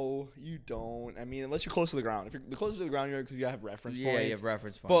 No, you don't. I mean, unless you're close to the ground. If you're closer to the ground, you're because you have reference Yeah, points. you have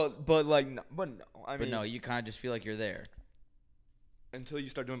reference points. But no. I But mean, no, you kind of just feel like you're there. until you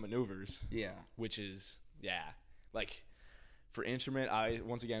start doing maneuvers, Yeah. which is like for instrument. I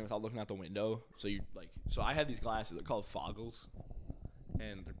once again without looking out the window. So I had these glasses. They're called foggles,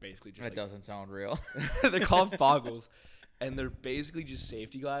 and they're basically just That like, doesn't sound real. they're called foggles, and they're basically just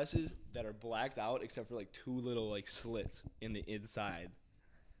safety glasses that are blacked out except for like 2 little like slits in the inside,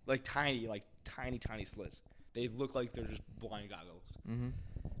 like tiny slits. They look like they're just blind goggles. Mm-hmm.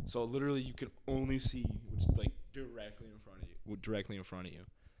 So literally, you can only see which like directly in front of you.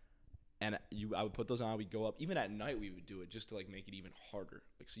 And I would put those on. We'd go up. Even at night, we would do it just to like make it even harder,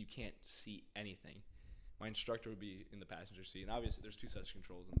 like so you can't see anything. My instructor would be in the passenger seat, and obviously there's 2 sets of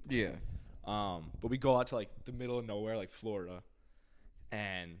controls in the plane. Yeah. But we go out to like the middle of nowhere, like Florida,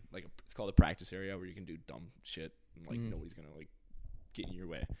 and like it's called a practice area where you can do dumb shit, and like nobody's gonna like get in your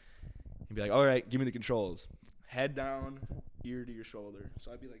way. He'd be like, "All right, give me the controls. Head down, ear to your shoulder."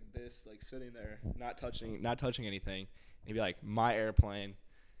 So I'd be like this, like sitting there, not touching anything. And he'd be like, "My airplane.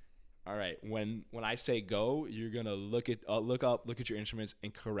 All right, when I say go, you're gonna look at your instruments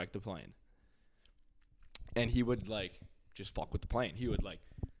and correct the plane." And he would like just fuck with the plane. He would like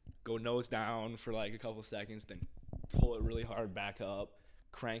go nose down for like a couple seconds, then pull it really hard back up,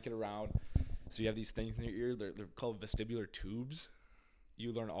 crank it around. So you have these things in your ear. They're called vestibular tubes.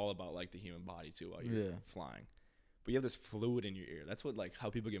 You learn all about like the human body too while you're flying. But you have this fluid in your ear. That's what like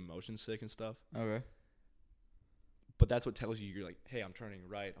how people get motion sick and stuff. Okay. But that's what tells you you're like, hey, I'm turning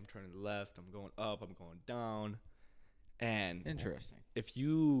right, I'm turning left, I'm going up, I'm going down. And interesting. If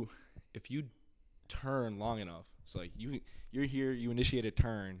you turn long enough, so like you're here, you initiate a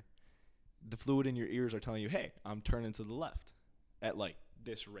turn, the fluid in your ears are telling you, hey, I'm turning to the left at like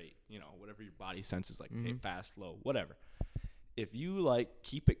this rate, whatever your body senses, like hey, fast, slow, whatever. If you like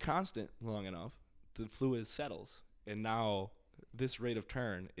keep it constant long enough, the fluid settles, and now this rate of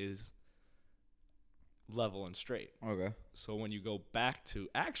turn is level and straight. Okay. So when you go back to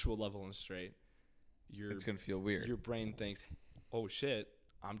actual level and straight, it's gonna feel weird. Your brain thinks, "Oh shit,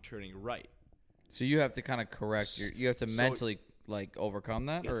 I'm turning right." So you have to kind of correct you have to mentally like overcome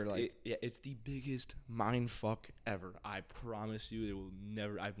that, or like it's the biggest mind fuck ever. I promise you,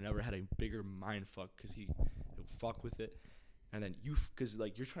 I've never had a bigger mind fuck because he'll fuck with it, and then because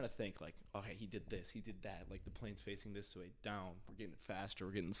like you're trying to think like, okay, he did this, he did that, like the plane's facing this way, down, we're getting faster,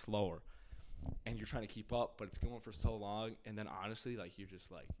 we're getting slower. And you're trying to keep up, but it's going for so long. And then honestly, like you're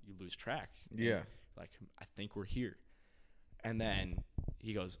just like, you lose track. Yeah. Like, I think we're here. And then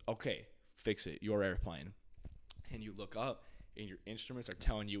he goes, okay, fix it, your airplane. And you look up and your instruments are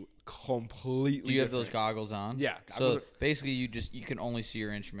telling you completely Do you have different. those goggles on? Yeah. So basically you can only see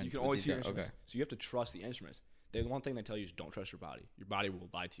your instruments. You can only see your instruments. Okay. So you have to trust the instruments. The one thing they tell you is don't trust your body. Your body will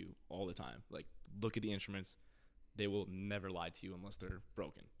lie to you all the time. Like, look at the instruments. They will never lie to you unless they're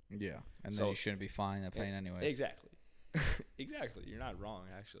broken. Yeah, and then you shouldn't be flying that plane anyways. Exactly. Exactly. You're not wrong,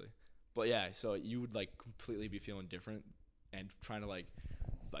 actually. But yeah, so you would like completely be feeling different and trying to like,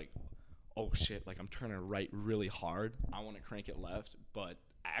 it's like, oh shit, like I'm turning right really hard. I want to crank it left, but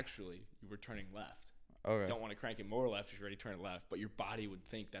actually you were turning left. Okay. Don't want to crank it more left if you're already turning left, but your body would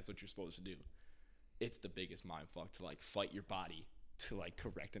think that's what you're supposed to do. It's the biggest mind fuck to like fight your body to like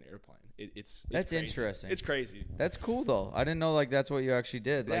correct an airplane. It's that's crazy. interesting. It's crazy. That's cool though. I didn't know like that's what you actually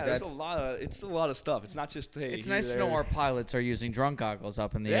did. Like yeah, it's a lot of stuff. It's not just hey. It's nice to know our pilots are using drunk goggles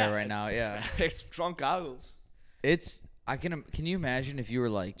up in the air right now. Yeah, it's drunk goggles. Can you imagine if you were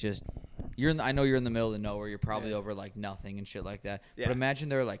like just I know you're in the middle of nowhere. You're probably over like nothing and shit like that. Yeah. But imagine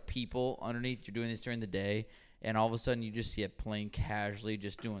there are like people underneath. You're doing this during the day, and all of a sudden you just see a plane casually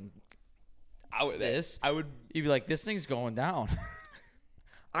just doing this. You'd be like, this thing's going down.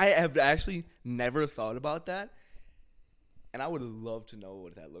 I have actually never thought about that, and I would love to know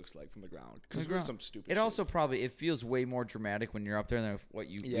what that looks like from the ground. Because we're some stupid. It also probably feels way more dramatic when you're up there than what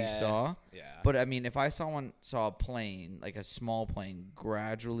we saw. Yeah. But I mean, if I saw a plane, like a small plane,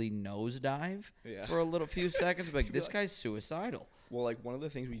 gradually nosedive for a little few seconds, like this guy's suicidal. Well, like one of the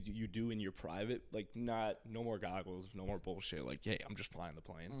things you do in your private, like no more goggles, no more bullshit. Like, hey, I'm just flying the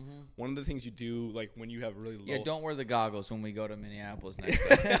plane. Mm-hmm. One of the things you do, like when you have really low. Yeah, don't wear the goggles when we go to Minneapolis next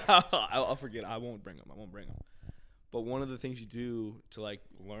time. I'll forget. I won't bring them. But one of the things you do to like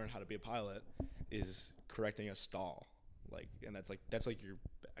learn how to be a pilot is correcting a stall. Like, and that's like your,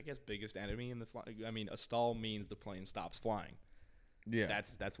 I guess, biggest enemy in the flying. I mean, a stall means the plane stops flying. Yeah.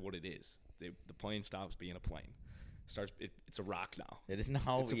 That's what it is. The plane stops being a plane. It's a rock now. It is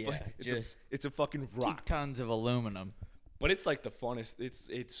now. It's a fucking rock. 2 tons of aluminum. But it's like the funnest.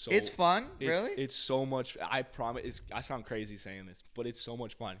 It's fun. Really? It's so much. I promise. I sound crazy saying this, but it's so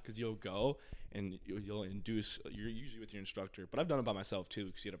much fun because you'll go and you'll induce. You're usually with your instructor, but I've done it by myself too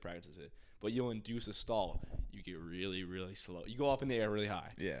because you have to practice it. But you'll induce a stall. You get really, really slow. You go up in the air really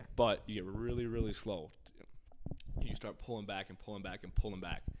high. Yeah. But you get really, really slow. You start pulling back and pulling back and pulling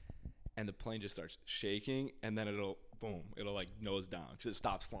back. And the plane just starts shaking, and then it'll like nose down because it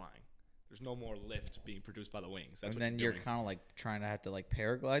stops flying. There's no more lift being produced by the wings. That's and then you're kind of like trying to have to like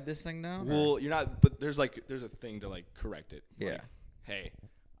paraglide this thing down. Well, you're not, but there's a thing to like correct it. Yeah. Like, hey,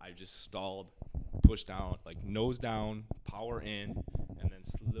 I just stalled, push down, like nose down, power in, and then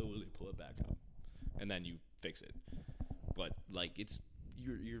slowly pull it back up, and then you fix it. But like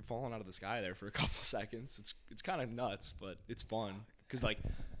you're falling out of the sky there for a couple seconds. It's kind of nuts, but it's fun because like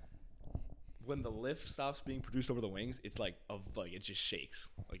when the lift stops being produced over the wings, it's like it just shakes.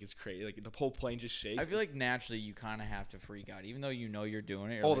 Like it's crazy. Like the whole plane just shakes. I feel like naturally you kind of have to freak out, even though you know you're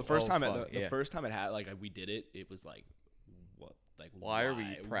doing it. The first time the first time it had like we did it, it was like, what? Like why are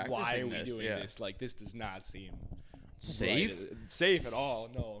we practicing Why are we this? doing this? Like this does not seem safe. Safe at all?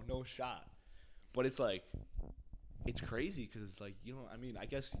 No shot. But it's like, it's crazy because like I mean, I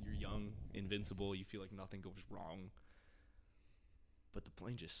guess you're young, invincible. You feel like nothing goes wrong. But the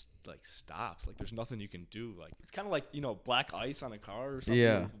plane just like stops. Like there's nothing you can do. Like it's kind of like black ice on a car or something.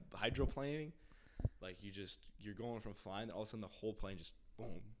 Yeah. Hydroplaning. Like you're going from flying, and all of a sudden the whole plane just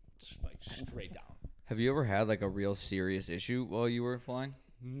boom, just like straight down. Have you ever had like a real serious issue while you were flying?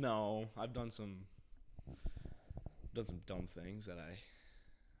 No, I've done some dumb things that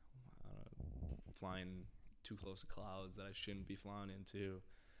flying too close to clouds that I shouldn't be flying into,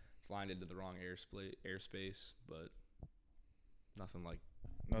 flying into the wrong airspace, but nothing like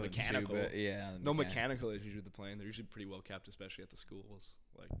mechanical. No mechanical issues with the plane. They're usually pretty well kept, especially at the schools.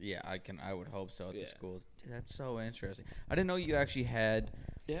 Like I would hope so at the schools. Dude, that's so interesting. I didn't know you actually had.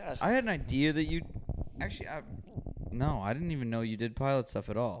 Yeah. I had an idea that you actually. I didn't even know you did pilot stuff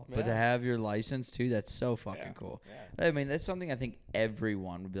at all. But to have your license too, that's so fucking cool. Yeah. I mean, that's something I think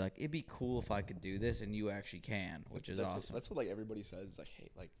everyone would be like, it'd be cool if I could do this, and you actually can, which is awesome. That's what like everybody says. It's like, hey,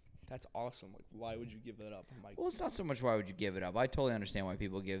 like that's awesome. Like, why would you give that up? I'm like, well, it's not so much why would you give it up. I totally understand why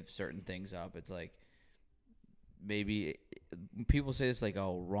people give certain things up. It's like maybe people say it's like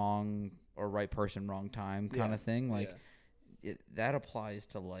wrong or right person, wrong time kind of thing. Like that applies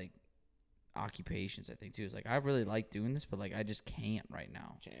to like occupations, I think too. It's like I really like doing this, but like I just can't right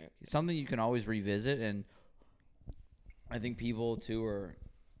now. It's something you can always revisit, and I think people too are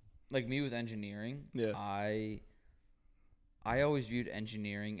like me with engineering. Yeah. I always viewed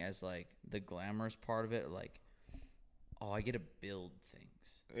engineering as like the glamorous part of it, like, oh, I get to build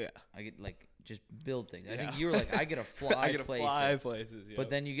things. Yeah. I get like just build things. I think you were like, I get to fly I get to fly places. Yep.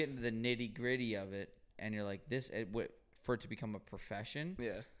 But then you get into the nitty gritty of it, and you're like, for it to become a profession.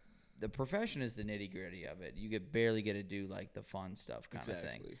 Yeah. The profession is the nitty gritty of it. You barely get to do like the fun stuff kind of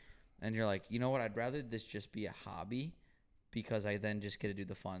thing. And you're like, you know what? I'd rather this just be a hobby, because I then just get to do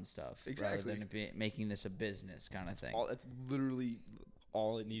the fun stuff rather than making this a business kind of thing. That's literally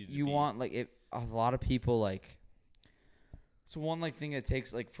all it needed to be. You want like a lot of people like. It's one like thing that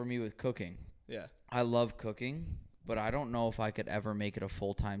takes like for me with cooking. Yeah. I love cooking, but I don't know if I could ever make it a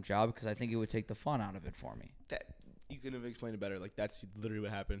full-time job because I think it would take the fun out of it for me. That you couldn't have explained it better. Like that's literally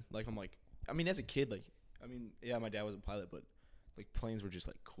what happened. Like I'm like, I mean, as a kid, like, I mean, yeah, my dad was a pilot, but like planes were just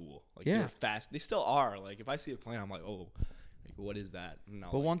like cool. Like they were fast. They still are. Like if I see a plane, I'm like, oh. Like, what is that? No,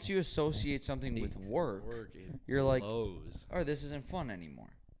 but once you associate something with work you're like, oh, this isn't fun anymore.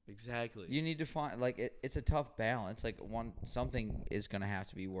 Exactly. You need to find, like, it's a tough balance. Like, something is going to have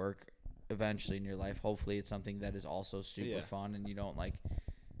to be work eventually in your life. Hopefully it's something that is also super fun, and you don't, like,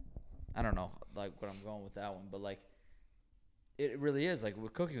 I don't know, like, what I'm going with that one. But, like, it really is, like,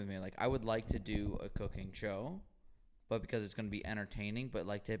 with cooking with me. Like, I would like to do a cooking show, but because it's going to be entertaining. But,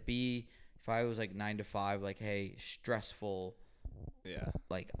 like, to be... If I was like 9 to 5, like, hey, stressful,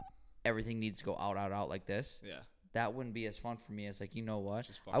 like everything needs to go out like this. Yeah, that wouldn't be as fun for me as like, you know what?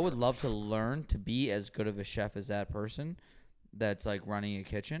 I would love to learn to be as good of a chef as that person that's like running a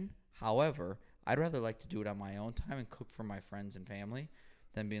kitchen. However, I'd rather like to do it on my own time and cook for my friends and family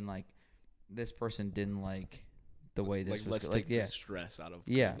than being like, this person didn't like the way this was. Let's take the stress out of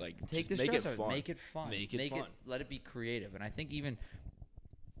like take the stress out, make it fun, make it fun. Let it be creative. And I think even.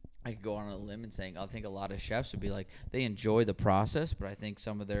 I could go on a limb and saying I think a lot of chefs would be like they enjoy the process, but I think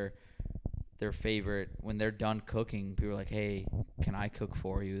some of their favorite when they're done cooking, people are like, "Hey, can I cook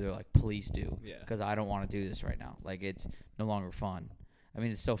for you?" They're like, "Please do," because I don't want to do this right now. Like it's no longer fun. I mean,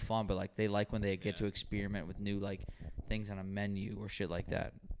 it's still fun, but like they like when they get to experiment with new like things on a menu or shit like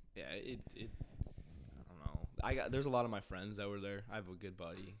that. Yeah, I don't know. There's a lot of my friends that were there. I have a good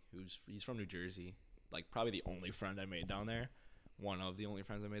buddy he's from New Jersey, like probably the only friend I made down there. One of the only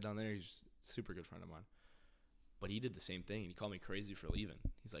friends I made down there. He's a super good friend of mine. But he did the same thing. He called me crazy for leaving.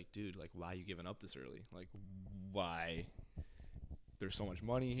 He's like, dude, like, why are you giving up this early? Like, why? There's so much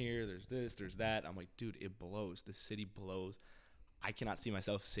money here. There's this, there's that. I'm like, dude, it blows. The city blows. I cannot see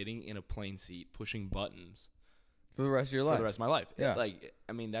myself sitting in a plane seat pushing buttons. For the rest of your life. For the rest of my life. Yeah. Like,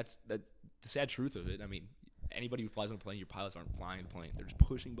 I mean, that's the sad truth of it. I mean, anybody who flies on a plane, your pilots aren't flying the plane. They're just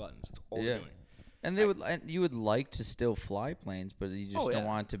pushing buttons. That's all they're doing. And you would like to still fly planes, but you just don't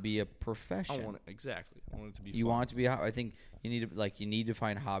want it to be a profession. Exactly. I want it to be You fun. want it to be, I think You need to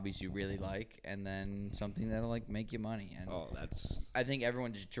find hobbies you really like, and then something that'll like make you money. And I think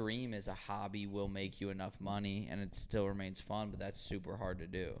everyone's dream is a hobby will make you enough money, and it still remains fun. But that's super hard to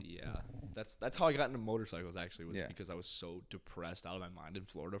do. Yeah, that's how I got into motorcycles. Actually, was Yeah. because I was so depressed out of my mind in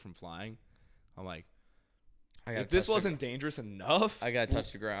Florida from flying. I'm like, I gotta if this touch the- wasn't dangerous enough, I gotta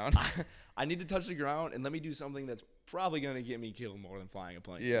touch the ground. I need to touch the ground and let me do something that's probably gonna get me killed more than flying a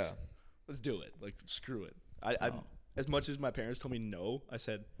plane. Yeah. Let's do it. Like, screw it. I Oh. as much as my parents told me no, I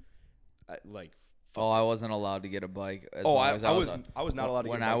said, like. Oh, I wasn't allowed to get a bike. I was not allowed to.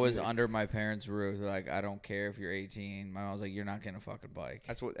 When get a I bike was either. under my parents' roof, they're like, I don't care if you're 18. My mom was like, you're not getting a fucking bike.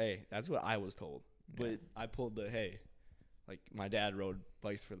 That's what I was told. But I pulled like my dad rode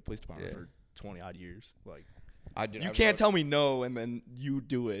bikes for the police department for 20 odd years. Like, you can't tell me no and then you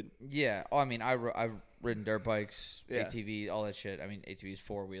do it. Yeah. Oh, I mean, I've ridden dirt bikes, Yeah. ATV, all that shit. I mean, ATV's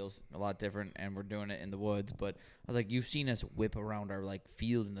 4 wheels, a lot different, and we're doing it in the woods. But I was like, you've seen us whip around our like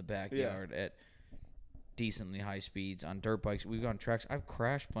field in the backyard at decently high speeds on dirt bikes. We've gone tracks. I've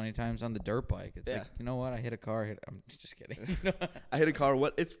crashed plenty of times on the dirt bike. It's like, you know what? I hit a car. I'm just kidding. I hit a car.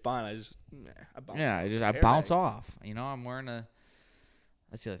 It's fine. I bounce. I bounce off. You know, I'm wearing a.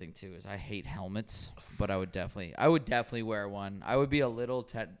 That's the other thing too is I hate helmets, but I would definitely wear one. I would be a little.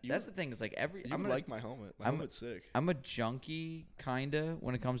 That's the thing is like like my helmet. My helmet's sick. I'm a junkie kinda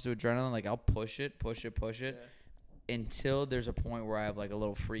when it comes to adrenaline. Like I'll push it until there's a point where I have like a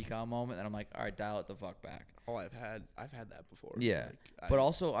little freak out moment, and I'm like, all right, dial it the fuck back. Oh, I've had that before. Yeah, but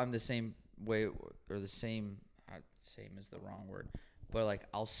also I'm the same way, or the same. Same is the wrong word, but like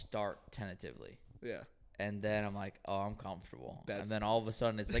I'll start tentatively. Yeah. And then I'm like, oh, I'm comfortable. And then all of a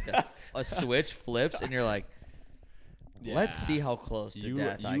sudden, it's like a switch flips, and you're like, let's see how close to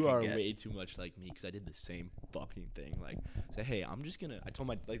death I can get. You are way too much like me because I did the same fucking thing. Like, say, hey, I'm just going to – I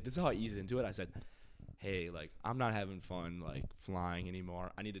told this is how I eased into it. I said, hey, like, I'm not having fun, like, flying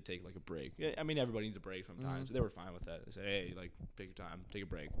anymore. I need to take, like, a break. Yeah, I mean, everybody needs a break sometimes. So they were fine with that. They said, hey, like, take your time. Take a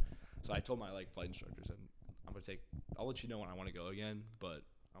break. So I told my, like, flight instructor, I said, I'll let you know when I want to go again, but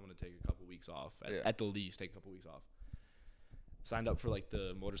 – I'm going to take a couple weeks off. At the least, take a couple weeks off. Signed up for, like,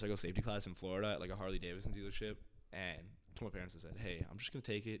 the motorcycle safety class in Florida at, like, a Harley-Davidson dealership. And told my parents, I said, hey, I'm just going to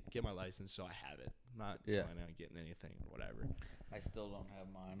take it, get my license so I have it. I'm not planning on getting anything or whatever. I still don't have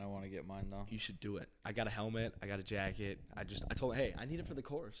mine. I want to get mine, though. You should do it. I got a helmet. I got a jacket. I told them, hey, I need it for the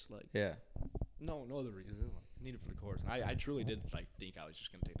course. Like, no other reason. I need it for the course. And I truly did, like, think I was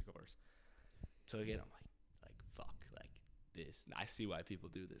just going to take the course. Took it. I'm like, fuck. Like, this. I see why people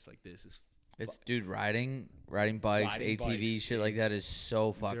do this. Like, this is dude, riding bikes, ATV, shit like that is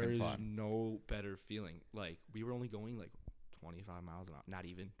so fucking fun. There's no better feeling. Like, we were only going like 25 miles an hour, not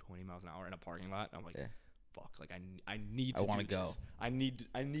even 20 miles an hour in a parking lot. I'm like, fuck, like I need to do this. I need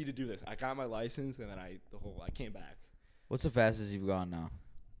to do this. I got my license, and then I came back. What's the fastest you've gone now?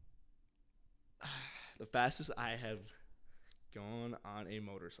 The fastest I have gone on a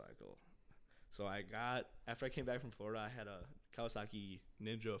motorcycle. So after I came back from Florida, I had a Kawasaki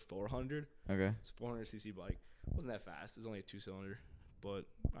Ninja 400. Okay. It's a 400cc bike. It wasn't that fast. It was only a 2-cylinder, but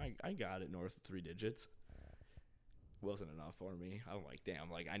I got it north of 3 digits. Wasn't enough for me. I'm like,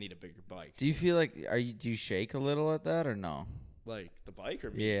 damn, like I need a bigger bike. Do you feel like do you shake a little at that or no? Like the bike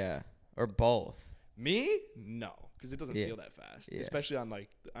or me? Yeah, or both. Me? No, because it doesn't feel that fast. Yeah. Especially on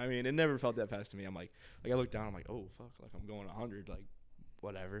it never felt that fast to me. I'm like I look down, I'm like, oh fuck, like I'm going 100, like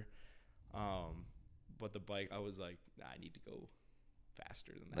whatever. But the bike, I was like, nah, I need to go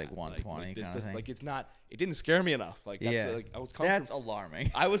faster than that. Like 120 kind of thing. Like it's not. It didn't scare me enough. Like that's like I was comfortable. That's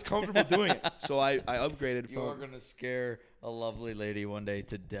alarming. I was comfortable doing it, so I upgraded. You are gonna scare a lovely lady one day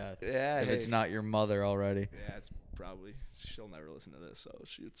to death. Yeah. If it's not your mother already. Yeah, it's probably. She'll never listen to this, so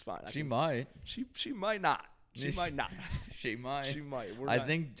it's fine. She might. She might not. She might not. She might. She might. I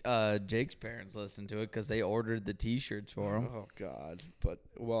think Jake's parents listened to it because they ordered the T-shirts for him. Oh God!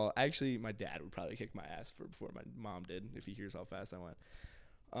 Well, actually, my dad would probably kick my ass before my mom did if he hears how fast I went.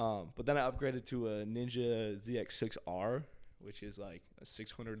 But then I upgraded to a Ninja ZX6R, which is like a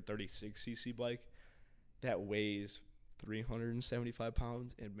 636cc bike that weighs 375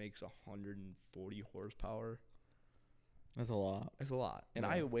 pounds and makes 140 horsepower. That's a lot. That's a lot. And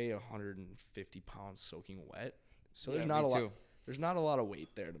I weigh 150 pounds soaking wet. So there's me not a lot. too. There's not a lot of weight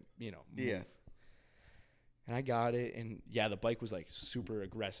there to, move. Yeah. And I got it, and the bike was like super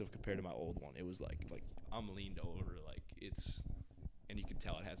aggressive compared to my old one. It was like I'm leaned over, like and you could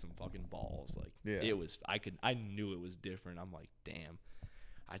tell it had some fucking balls. Like it was. I knew it was different. I'm like, damn.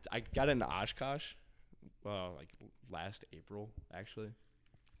 I got into Oshkosh, like last April actually.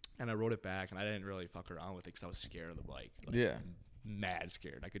 And I rode it back, and I didn't really fuck around with it because I was scared of the bike. Like, mad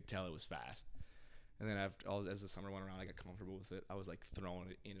scared. I could tell it was fast. And then as the summer went around, I got comfortable with it. I was like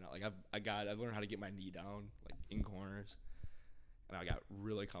throwing it in and out. Like I learned how to get my knee down, like in corners, and I got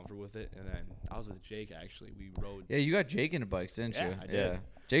really comfortable with it. And then I was with Jake actually. We rode. Yeah, you got Jake into bikes, didn't you? Yeah, I did.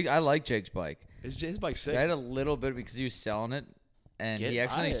 Jake, I like Jake's bike. His bike's sick. I had a little bit because he was selling it, and he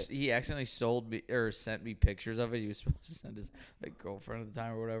accidentally sold me or sent me pictures of it. He was supposed to send his girlfriend at the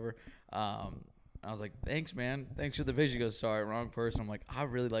time or whatever. I was like, thanks, man. Thanks for the picture. He goes, sorry, wrong person. I'm like, I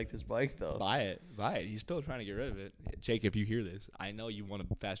really like this bike, though. Buy it. He's still trying to get rid of it. Jake, if you hear this, I know you want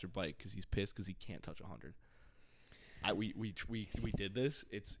a faster bike because he's pissed because he can't touch 100. We did this.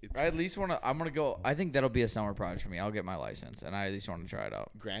 It's. I at least want to. I'm gonna go. I think that'll be a summer project for me. I'll get my license, and I at least want to try it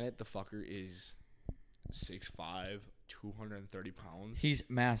out. Granted, the fucker is 6'5", 230 pounds. He's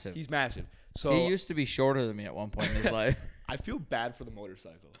massive. He's massive. So he used to be shorter than me at one point in his life. I feel bad for the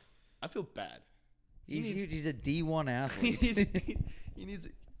motorcycle. I feel bad. He's a D1 athlete. he needs.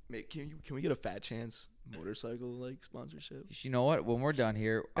 Mate, can we get a Fat Chance motorcycle sponsorship? You know what? When we're done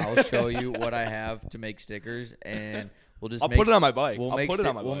here, I'll show you what I have to make stickers, and we'll just. I'll put it on my bike.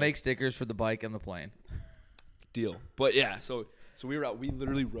 We'll make stickers for the bike and the plane. Deal. But yeah, so we were out. We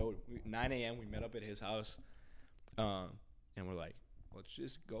literally rode 9 a.m. We met up at his house, and we're like, let's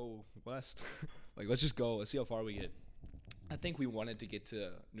just go west. Let's just go. Let's see how far we get. I think we wanted to get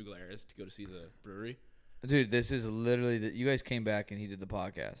to New Glarus to go to see the brewery. Dude, this is literally you guys came back and he did the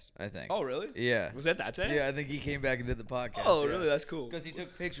podcast, I think. Oh, really? Yeah. Was that day? Yeah, I think he came back and did the podcast. Oh, really? That's cool. Because he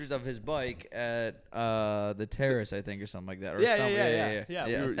took pictures of his bike at the terrace, I think, or something like that. Or Yeah.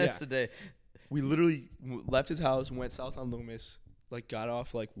 That's the day. We literally left his house and went south on Loomis, got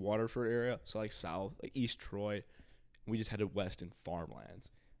off Waterford area, so south, East Troy. We just headed west in farmlands.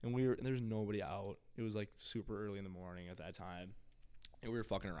 And there's nobody out. It was super early in the morning at that time. And we were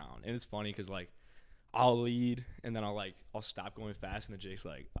fucking around. And it's funny because I'll lead and then I'll stop going fast and then Jake's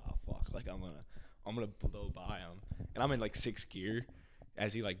like, oh fuck, I'm gonna blow by him. And I'm in 6th gear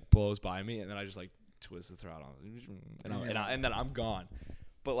as he blows by me and then I just twist the throttle and then I'm gone.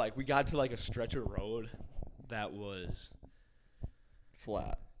 But we got to a stretch of road that was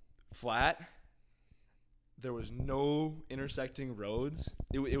flat. There was no intersecting roads.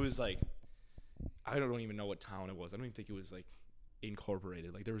 It was I don't even know what town it was. I don't even think it was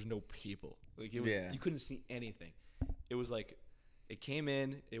incorporated. There was no people. It was, you couldn't see anything. It was it came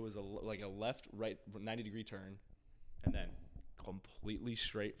in. It was a left, right, 90-degree turn, and then completely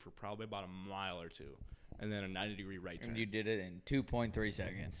straight for probably about a mile or two, and then a 90-degree right turn. And you did it in 2.3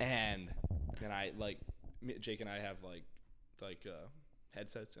 seconds. And then Jake and I have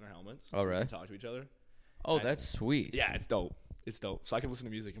headsets in our helmets. Oh, right. We can talk to each other. Oh, that's sweet. Yeah, it's dope. It's dope. So I can listen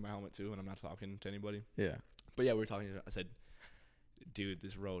to music in my helmet too, and I'm not talking to anybody. Yeah. But yeah, we were talking. I said, dude,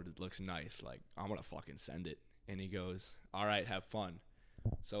 this road looks nice. I'm going to fucking send it. And he goes, all right, have fun.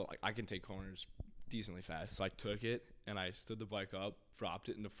 So I can take corners decently fast. So I took it and I stood the bike up, dropped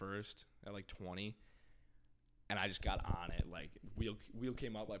it into first at 20. And I just got on it. Wheel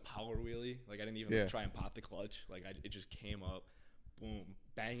came up power wheelie. I didn't even try and pop the clutch. It just came up. Boom.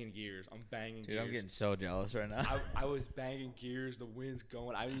 Banging gears. I'm banging gears. Dude, I'm getting so jealous right now. I was banging gears. The wind's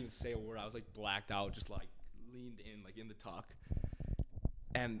going. I didn't even say a word. I was blacked out, just leaned in, in the tuck.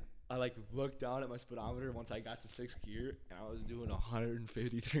 And I looked down at my speedometer once I got to 6th gear, and I was doing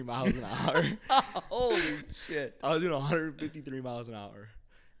 153 miles an hour. Holy shit. I was doing 153 miles an hour.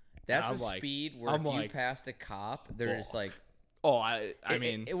 That's a speed where if you passed a cop, they're just oh, I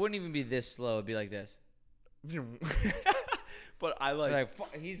mean. It wouldn't even be this slow. It'd be like this. But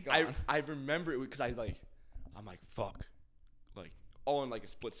he's gone. I remember it because I'm fuck. In a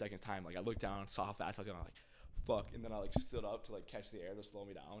split second's time. I looked down, saw how fast I was going, fuck. And then I stood up to catch the air to slow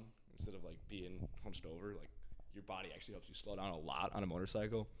me down instead of being hunched over. Your body actually helps you slow down a lot on a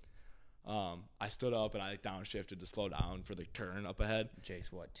motorcycle. I stood up and I downshifted to slow down for the turn up ahead.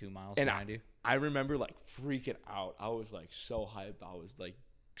 Jake's what, 2 miles and behind you? I remember freaking out. I was so hyped. I was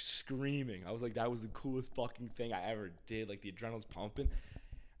screaming. I was that was the coolest fucking thing I ever did. The adrenaline's pumping.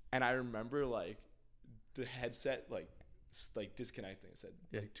 And I remember the headset disconnecting. It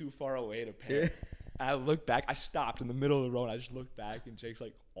said too far away to pair. And I looked back. I stopped in the middle of the road. I just looked back and Jake's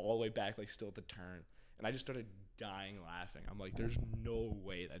all the way back, still at the turn. And I just started dying laughing. I'm there's no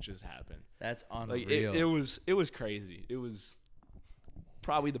way that just happened. That's unreal. It was crazy. It was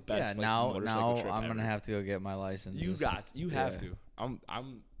probably the best. Now motorcycle trip I'm ever. gonna have to go get my license. You have to.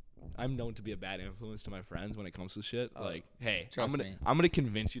 I'm known to be a bad influence to my friends when it comes to shit. Hey, I'm gonna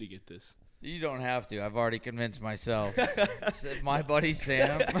convince you to get this. You don't have to. I've already convinced myself. My buddy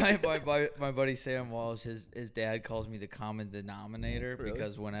Sam, my buddy Sam Walsh, his dad calls me the common denominator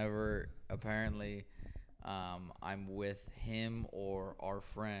because whenever apparently I'm with him or our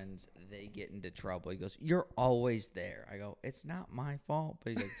friends, they get into trouble. He goes, "You're always there." I go, "It's not my fault."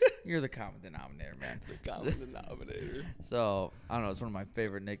 But he's like, "You're the common denominator, man." The common denominator. So I don't know. It's one of my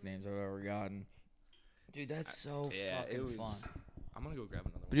favorite nicknames I've ever gotten. Dude, that's so Yeah, it fucking was fun. I'm gonna go grab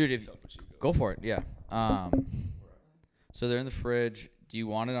another one. Dude, if Tell what you go for it, yeah. So they're in the fridge. Do you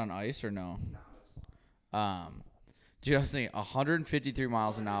want it on ice or no? Dude, I was thinking 153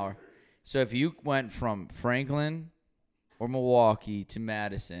 miles an hour. So if you went from Franklin or Milwaukee to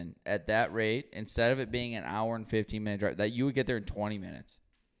Madison at that rate, instead of it being an hour and 15-minute drive, that you would get there in 20 minutes.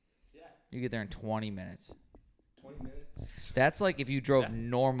 Yeah. You get there in 20 minutes. 20 minutes. That's like if you drove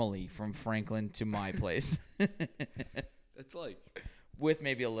normally from Franklin to my place. It's like with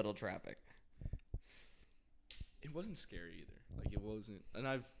maybe a little traffic. It wasn't scary either. Like it wasn't, and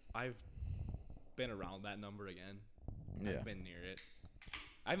I've been around that number again. Yeah. I've been near it.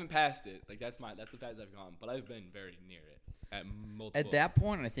 I haven't passed it. Like that's the fastest I've gone, but I've been very near it at multiple. At that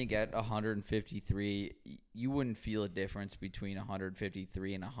point, I think at 153, you wouldn't feel a difference between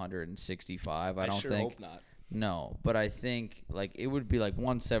 153 and 165. I don't sure think. Hope not. No, but I think like it would be like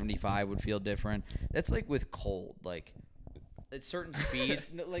 175 would feel different. That's like with cold, like at certain speeds.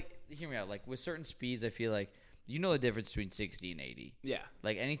 No, like hear me out. Like with certain speeds, I feel like you know the difference between 60 and 80. Yeah.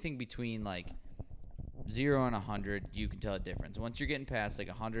 Like anything between like 0 and 100, you can tell a difference. Once you're getting past like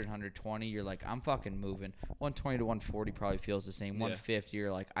 100, 120, you're like, I'm fucking moving. 120 to 140 probably feels the same. 150,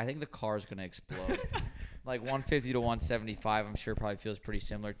 you're like, I think the car's gonna explode. Like 150 to 175, I'm sure probably feels pretty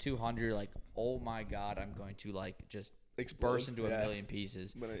similar. 200, you're like, oh my god, I'm going to like just burst into a million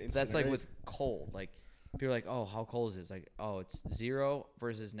pieces. That's like with cold. Like people are like, oh, how cold is it? It's like, oh, it's 0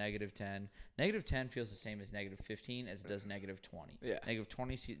 versus -10. -10 feels the same as -15 as it does -20. Yeah.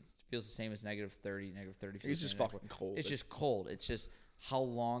 -20 feels the same as -30. -30 feels It's just fucking cold. It's just cold. It's just how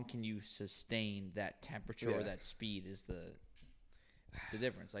long can you sustain that temperature or that speed is the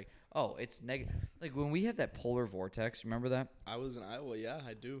difference. Like, oh, it's negative. Like when we had that polar vortex, remember that? I was in Iowa. Yeah,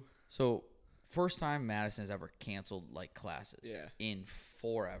 I do. So first time Madison has ever canceled like classes. Yeah. In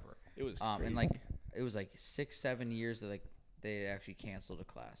forever. It was and like it was like 6-7 years that like they actually canceled a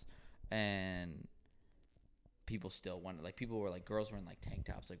class, and people still went. Like people were like girls were in like tank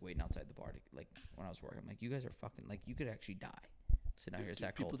tops, like waiting outside the bar. Like when I was working, I'm like, you guys are fucking like you could actually die sitting out here. It's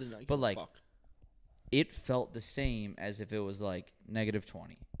that cold. But like it felt the same as if it was like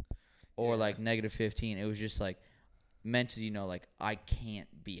 -20 or like -15. It was just like mentally, you know, like I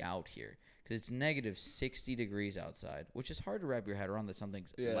can't be out here because it's -60 degrees outside, which is hard to wrap your head around that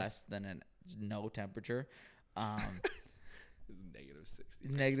something's less than a no temperature. It's -60.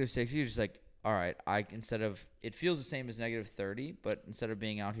 -60. You're just like, all right, it feels the same as -30, but instead of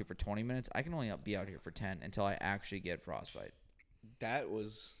being out here for 20 minutes, I can only be out here for 10 until I actually get frostbite. That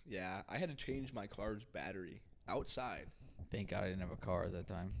was, I had to change my car's battery outside. Thank God I didn't have a car at that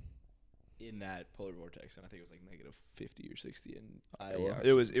time. In that polar vortex, and I think it was like -50 or 60 in Iowa.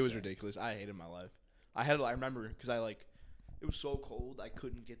 Yeah, it was ridiculous. I hated my life. I remember because it was so cold I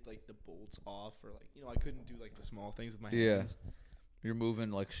couldn't get like the bolts off, or like I couldn't do like the small things with my hands. You're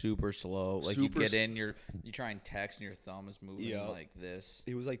moving like super slow. Like you get in, you try and text, and your thumb is moving like this.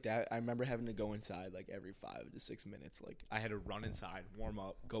 It was like that. I remember having to go inside like every 5 to 6 minutes. Like I had to run inside, warm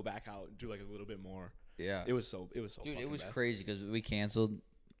up, go back out, do like a little bit more. Yeah, it was so. Dude, it was crazy because we canceled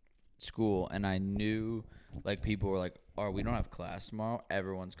school, and I knew like people were like, "Oh, we don't have class tomorrow.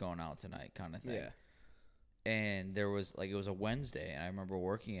 Everyone's going out tonight," kind of thing. Yeah. And there was like it was a Wednesday, and I remember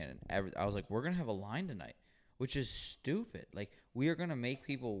working it, and I was like, "We're gonna have a line tonight," which is stupid. Like we are gonna make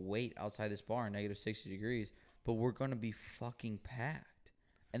people wait outside this bar in -60 degrees, but we're gonna be fucking packed,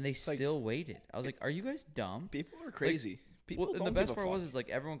 and they still waited. I was like, "Are you guys dumb?" People are crazy. People and the best part was like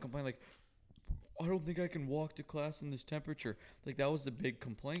everyone complained like, I don't think I can walk to class in this temperature. Like that was the big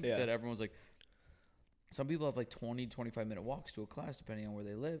complaint that everyone was like. Some people have like 20, 25-minute walks to a class depending on where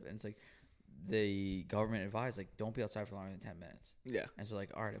they live, and it's like the government advised like don't be outside for longer than 10 minutes. Yeah. And so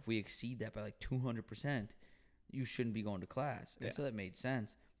like, all right, if we exceed that by like 200%, you shouldn't be going to class. And so that made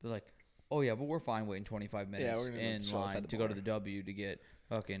sense. But like, oh yeah, but we're fine waiting 25 minutes in line to go to the W to get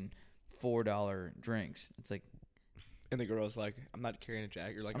fucking $4 drinks. It's like. And the girl's like, I'm not carrying a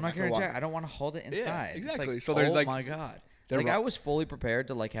jacket. You're like, I'm not carrying a jacket. I don't want to hold it inside. Yeah, exactly. It's So like, they're oh like, my God. Like I was fully prepared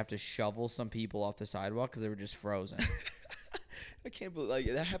to like have to shovel some people off the sidewalk because they were just frozen. I can't believe like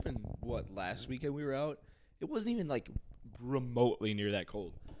that happened. What, last weekend we were out? It wasn't even like remotely near that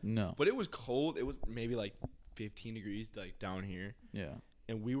cold. No. But it was cold. It was maybe like 15 degrees like down here. Yeah.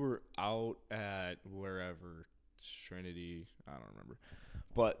 And we were out at wherever, Trinity, I don't remember.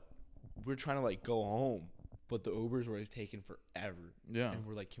 But we're trying to like go home. But the Ubers were taking forever. Yeah. And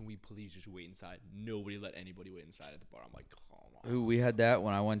we're like, can we please just wait inside? Nobody let anybody wait inside at the bar. I'm like, come on. Ooh, we had that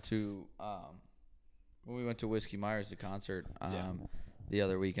when I went to when we went to Whiskey Myers, the concert, the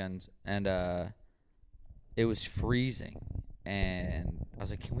other weekend, and it was freezing, and I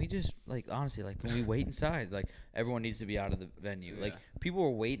was like, can we just, like, honestly, like, can we wait inside? Like, everyone needs to be out of the venue. Yeah. Like, people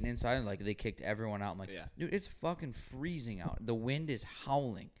were waiting inside, and, like, they kicked everyone out. I'm like, Yeah. dude, it's fucking freezing out. The wind is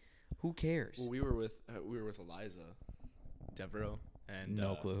howling. Who cares? Well, we were with Eliza Devereaux, and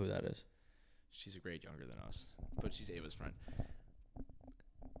No clue who that is. she's a grade younger than us, but she's Ava's friend.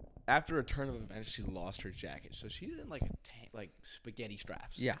 After a turn of events, she lost her jacket, so she's in like spaghetti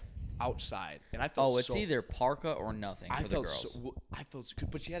straps. Yeah. Outside, and I felt. Oh, it's either parka or nothing for the girls. I felt so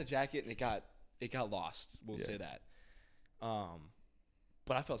good, but she had a jacket and it got lost. We'll say that.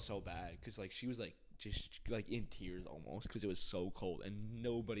 But I felt so bad because like she was like just like in tears almost because it was so cold and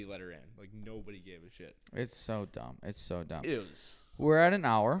nobody let her in. Like nobody gave a shit. It's so dumb. It's so dumb. It was. We're at an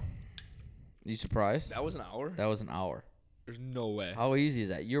hour. You surprised? That was an hour. That was an hour. There's no way. How easy is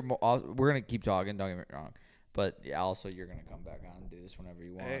that? We're gonna keep talking. Don't get me wrong, but yeah, also you're gonna come back on and do this whenever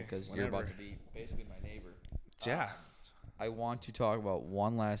you want because you're about to be basically my neighbor. Yeah. I want to talk about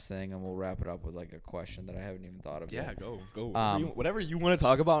one last thing, and we'll wrap it up with like a question that I haven't even thought of. Yeah, yet. go. Whatever you want to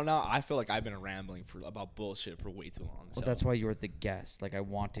talk about now. I feel like I've been rambling about bullshit for way too long. Well, that's why you're the guest. Like I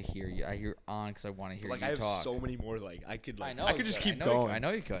want to hear you. You're on because I want to hear you talk. I have so many more. Like I could. Like, I know. I could just keep going. I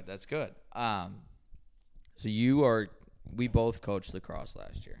know you could. That's good. So we both coached lacrosse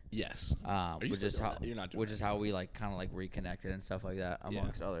last year. Yes. Which is how you're not doing which is how we like kind of like reconnected and stuff like that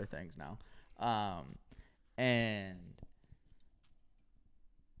amongst other things now. And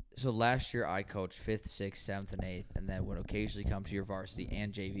so last year I coached 5th, 6th, 7th, and 8th, and then would occasionally come to your varsity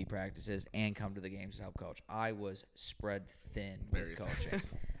and JV practices and come to the games to help coach. I was spread thin with coaching.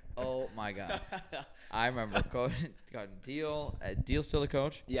 Oh my god! I remember coaching Deal. Deal's still the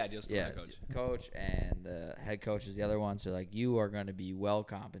coach. Yeah, Deal's still the coach. Coach, and the head coach is the other one. So like, you are going to be well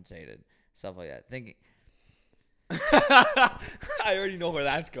compensated, stuff like that. Thinking. I already know where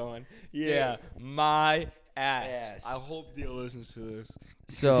that's going. Yeah, dude. My ass. Yes. I hope Deal listens to this.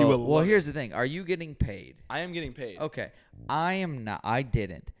 So, well, here's the thing: are you getting paid? I am getting paid. Okay, I am not. I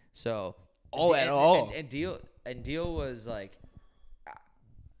didn't. So. At all. And Deal was like.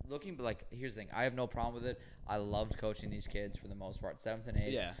 Looking, but like, here's the thing. I have no problem with it. I loved coaching these kids for the most part. 7th and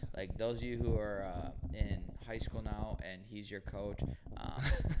 8th. Yeah. Like, those of you who are in high school now and he's your coach,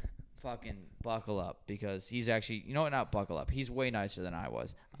 fucking buckle up because he's actually, not buckle up. He's way nicer than I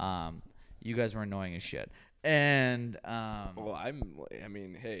was. You guys were annoying as shit. And well, I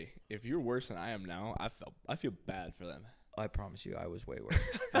mean, hey, if you're worse than I am now, I feel bad for them. I promise you, I was way worse.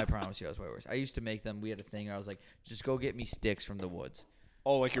 I promise you, I was way worse. I used to make them. We had a thing. I was like, just go get me sticks from the woods.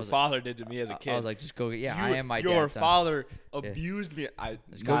 Oh, like your father did to me as a kid. I was like, just go get. Yeah, I am my your dad's son. Father abused me.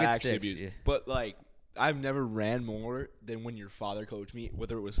 Just go get sticks. Abused, but like I've never ran more than when your father coached me,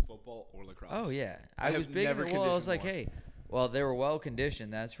 whether it was football or lacrosse. Oh yeah, I was big. I was like, hey, well, they were well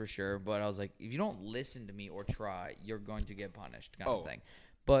conditioned, that's for sure. But I was like, if you don't listen to me or try, you're going to get punished, kind of thing.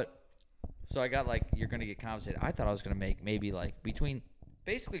 But so I got like, you're going to get compensated. I thought I was going to make maybe like between.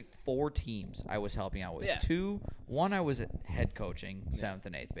 Basically 4 teams I was helping out with. Yeah. One I was head coaching, 7th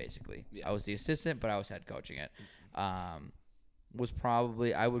and 8th basically. Yeah. I was the assistant, but I was head coaching it. Was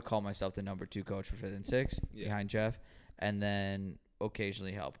probably, I would call myself the number 2 coach for 5th and 6th behind Jeff, and then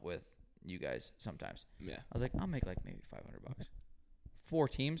occasionally help with you guys sometimes. Yeah. I was like, I'll make like maybe $500. 4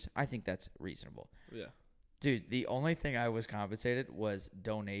 teams, I think that's reasonable. Yeah. Dude, the only thing I was compensated was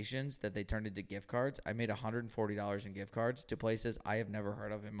donations that they turned into gift cards. I made $140 in gift cards to places I have never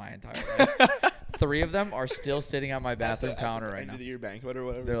heard of in my entire life. 3 of them are still sitting on my bathroom counter right now. End of the year banquet or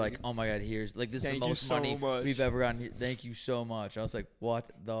whatever. They're like, oh my god, here's like this is the most money we've ever gotten. Thank you so much. I was like,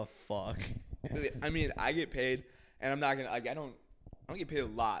 what the fuck? I mean, I get paid, and I'm not gonna. I don't get paid a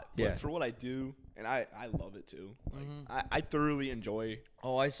lot, but for what I do. And I love it too. Like, I thoroughly enjoy.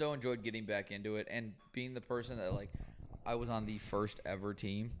 Oh, I so enjoyed getting back into it and being the person that like, I was on the first ever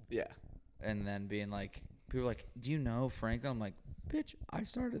team. Yeah. And then being like, people were like, do you know Franklin? I'm like, bitch, I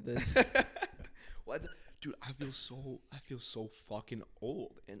started this. What? Dude, I feel so fucking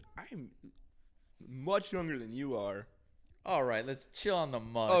old, and I'm much younger than you are. All right, let's chill on the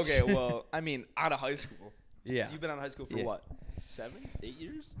much. Okay, well, I mean, out of high school. Yeah. You've been out of high school for what? 7, 8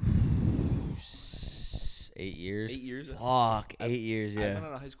 years? 8 years. 8 years. Fuck, 8 years. Yeah. I've been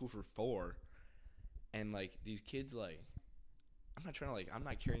out of high school for 4, and like these kids, like, I'm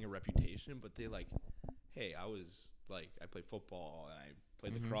not carrying a reputation, but they like, hey, I played football and I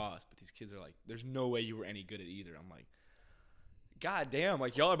played lacrosse, but these kids are like, there's no way you were any good at either. I'm like, God damn,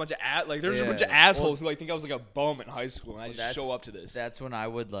 like y'all are a bunch of there's a bunch of Yeah. assholes who like think I was like a bum in high school, and I Well, just show up to this. That's when I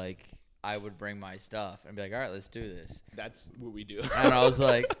would bring my stuff and be like, all right, let's do this. That's what we do. And I was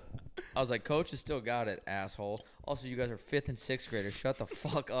like, Coach has still got it, asshole. Also, you guys are 5th and 6th graders. Shut the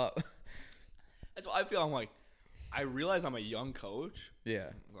fuck up. That's what I feel. I'm like, I realize I'm a young coach, Yeah.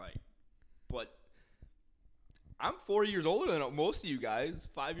 like, but I'm 4 years older than most of you guys.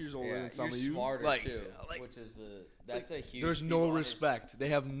 5 years older than some you're of you. smarter like, too, like, which is that's a huge. there's people no under- respect. They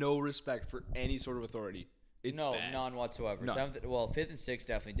have no respect for any sort of authority. It's No, bad. none whatsoever. None. 5th and 6th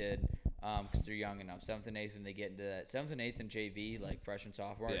definitely did, because they're young enough. 7th and 8th when they get into that. 7th and 8th and JV, like freshman,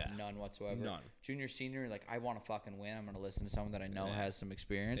 sophomore, Yeah. none whatsoever. None. Junior, senior, like I want to fucking win. I'm gonna listen to someone that I know Yeah. has some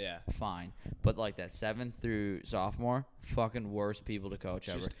experience. Yeah. Fine, but like that 7th through sophomore, fucking worst people to coach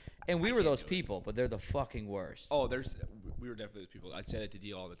ever. Just- And we I were can't those do it. people, but they're the fucking worst. Oh, we were definitely those people. I say that to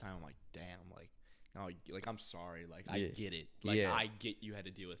Deal all the time. I'm like, damn, like, no, like I'm sorry, like I Yeah. get it, like Yeah. I get you had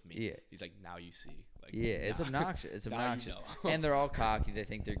to deal with me. Yeah. He's like, now you see, like, Yeah, it's now- obnoxious. It's now you obnoxious. know. And they're all cocky. They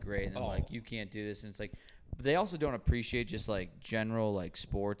think they're great. And then, like, Oh. you can't do this. And it's like, they also don't appreciate just, like, general, like,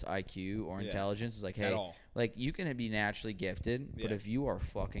 sports IQ or Yeah. intelligence. It's like, At hey, all. like, you can be naturally gifted, but Yeah. if you are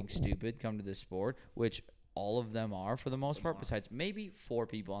fucking stupid, come to this sport, which all of them are for the most part, besides maybe 4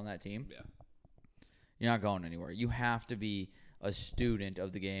 people on that team, Yeah. you're not going anywhere. You have to be a student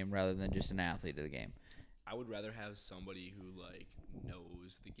of the game rather than just an athlete of the game. I would rather have somebody who like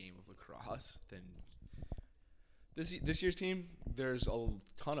knows the game of lacrosse than this year's team. There's a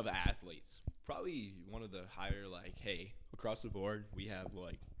ton of athletes. Probably one of the higher like, hey, across the board we have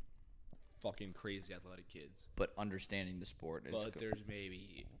like fucking crazy athletic kids. But understanding the sport is But there's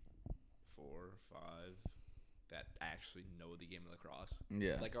maybe 4 or 5 that actually know the game of lacrosse.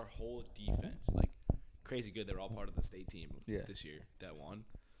 yeah. Like our whole defense, like crazy good. They're all part of the state team Yeah. this year that won.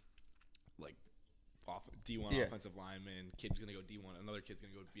 Like D1 Yeah. offensive lineman, kid's gonna go D1. Another kid's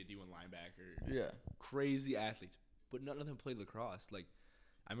gonna go be a D1 linebacker. yeah. Crazy athletes, but none of them played lacrosse. Like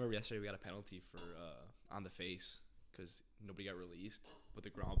I remember yesterday we got a penalty for on the face because nobody got released, but the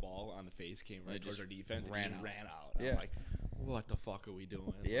ground ball on the face came right It towards just our defense ran and he out. ran out. And Yeah. I'm like, what the fuck are we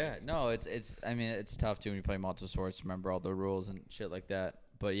doing? Yeah, Like, no, it's. I mean, it's tough too when you play multiple sports. Remember all the rules and shit like that.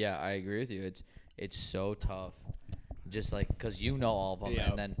 But yeah, I agree with you. It's so tough, just like because you know all of them. yeah,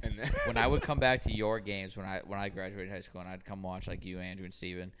 And then when I would come back to your games when I graduated high school and I'd come watch like you, Andrew, and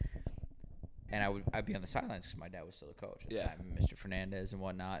Steven, and I'd be on the sidelines because my dad was still a coach at the Yeah. time, Mr. Fernandez and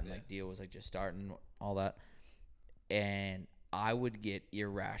whatnot, and Yeah. like Deal was like just starting all that, and I would get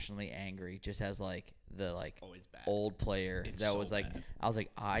irrationally angry just as like the like oh, it's bad. old player It's that so was like bad. I was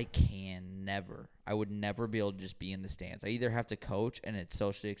like I would never be able to just be in the stands. I either have to coach and it's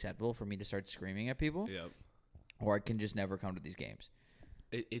socially acceptable for me to start screaming at people, Yep. or I can just never come to these games.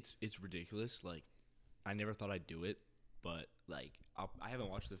 It's ridiculous. Like, I never thought I'd do it, but like, I haven't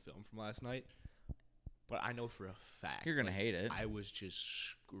watched the film from last night, but I know for a fact You're gonna like, hate it. I was just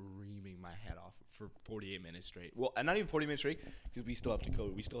screaming my head off for 48 minutes straight. Well, and not even 40 minutes straight because we still have to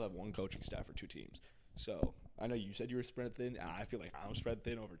coach. We still have one coaching staff for 2 teams. So I know you said you were spread thin, and I feel like I'm spread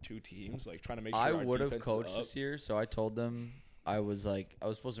thin over 2 teams. Like trying to make sure I our would have defense is coached up. this year, so I told them I was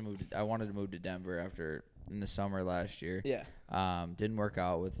supposed to move. I wanted to move to Denver after in the summer last year. Yeah. Didn't work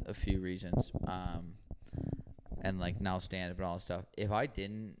out with a few reasons. And like now stand up and all this stuff. If I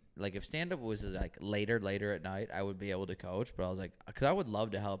didn't if stand up was like later at night, I would be able to coach. But I was like, because I would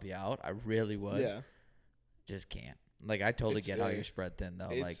love to help you out. I really would. Yeah. Just can't. Like I totally It's, get how uh, you're spread thin though.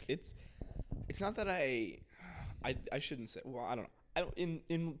 It's not that I shouldn't say. Well, I don't.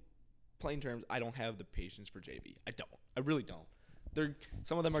 In plain terms, I don't have the patience for JV. I don't. I really don't.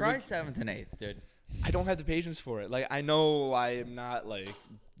 Some of them are try good. 7th and 8th, dude. I don't have the patience for it. Like I know I am not like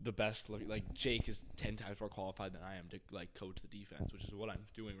the best. Like Jake is 10 times more qualified than I am to like coach the defense, which is what I'm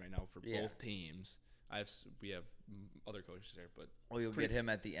doing right now for Yeah. both teams. We have other coaches there, but Or you'll get him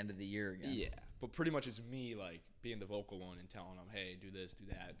at the end of the year again. yeah. But pretty much it's me like being the vocal one and telling them, hey, do this, do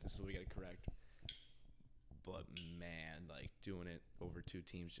that. This is what we got to correct. But man, like doing it over 2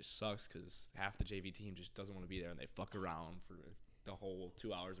 teams just sucks because half the JV team just doesn't want to be there and they fuck around for the whole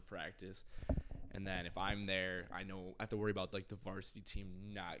 2 hours of practice. And then if I'm there, I know I have to worry about like the varsity team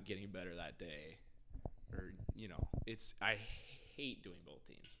not getting better that day, or I hate doing both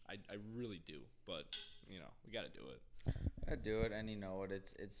teams. I really do, but we got to do it. I do it, and you know what?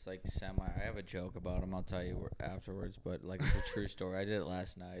 It's like semi. I have a joke about him. I'll tell you afterwards, but like it's a true story. I did it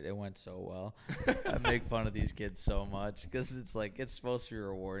last night. It went so well. I make fun of these kids so much because it's like it's supposed to be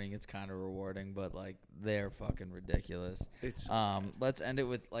rewarding. It's kind of rewarding, but like they're fucking ridiculous. It's Let's end it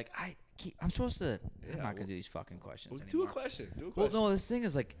with like I'm supposed to. I'm Yeah, not gonna do these fucking questions do anymore. a question. Well, no, this thing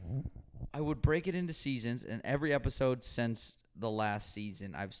is like I would break it into seasons, and every episode since the last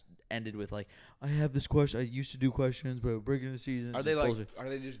season, I've ended with like, I have this question. I used to do questions, but breaking the season. Are they like? Are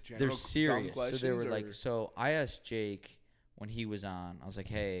they just general They're serious. dumb questions? So they were or? like, so I asked Jake when he was on. I was like,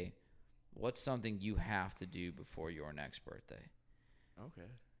 hey, what's something you have to do before your next birthday? Okay.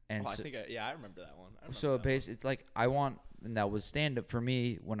 And I so, think I remember that one. so basically, it's like I want, and that was stand up for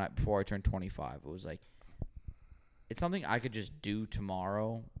me before I turned 25. It was like, it's something I could just do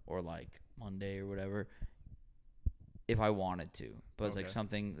tomorrow or like Monday or whatever if I wanted to. But it's like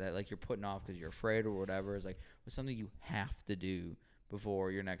something that like you're putting off because you're afraid or whatever. It's like it's something you have to do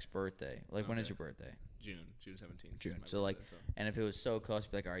before your next birthday. Like when is your birthday? June 17th. June. So like, and if it was so close,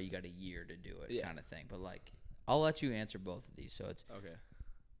 be like, all right, you got a year to do it, kind of thing. But like, I'll let you answer both of these. So it's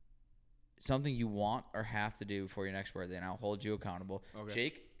something you want or have to do before your next birthday, and I'll hold you accountable. Okay.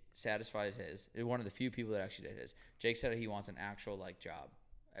 Jake satisfied his. One of the few people that actually did his. Jake said he wants an actual like job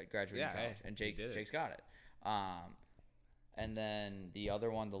at graduating college, and Jake's got it. And then the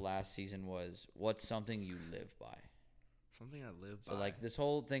other one, the last season was what's something you live by. Something I live by. So like this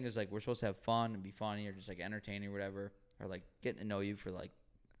whole thing is like we're supposed to have fun and be funny or just like entertaining or whatever, or like getting to know you for like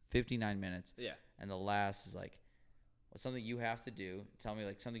 59 minutes. Yeah. And the last is like what's something you have to do. Tell me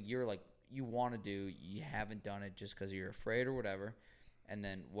like something you're like you want to do, you haven't done it just because you're afraid or whatever. And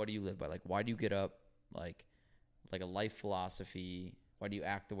then what do you live by? Like why do you get up? Like a life philosophy. Why do you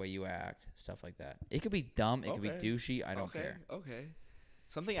act the way you act? Stuff like that. It could be dumb. It could be douchey. I don't care. Okay.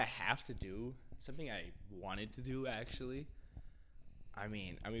 Something I have to do. Something I wanted to do, actually. I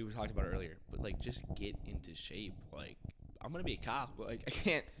mean, we talked about it earlier, but, like, just get into shape. Like, I'm going to be a cop. But, like, I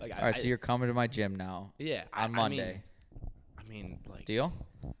can't. Like, all right, so you're coming to my gym now. Yeah. On Monday. I mean, like. Deal?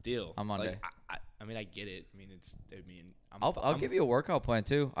 On Monday. Like, I get it. I'll give you a workout plan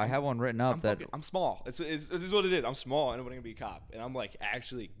too. I have one written up I'm small. It's what it is. I'm small and I'm gonna be a cop, and I'm like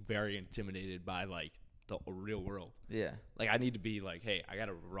actually very intimidated by like the real world. Yeah. Like I need to be like, hey, I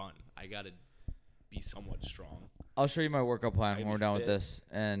gotta run. I gotta be somewhat strong. I'll show you my workout plan when we're done with this,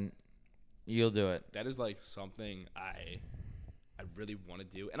 and you'll do it. That is like something I really want to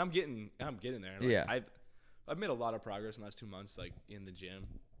do, and I'm getting there. Like, yeah. I've made a lot of progress in the last 2 months, like in the gym.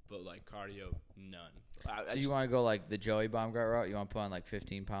 But, like, cardio, none. So you want to go, like, the Joey Baumgart route? You want to put on, like,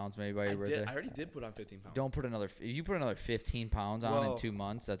 15 pounds maybe by your birthday? I already did put on 15 pounds. Don't put another – if you put another 15 pounds on in 2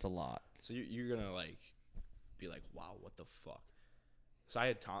 months, that's a lot. So you're going to, like, be like, wow, what the fuck? So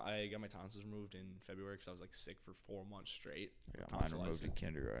I got my tonsils removed in February because I was, like, sick for 4 months straight. Yeah, mine removed in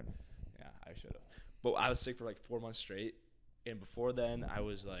kindergarten. Yeah, I should have. But I was sick for, like, 4 months straight. And before then, I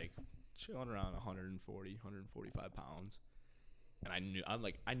was, like, chilling around 140, 145 pounds. And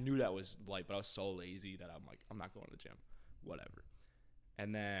I knew that was light, but I was so lazy that I'm like, I'm not going to the gym, whatever.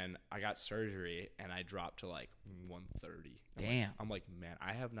 And then I got surgery, and I dropped to like 130. Damn. I'm like, man,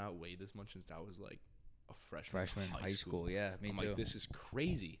 I have not weighed this much since I was like a freshman in high school. Yeah, me too. I'm like, this is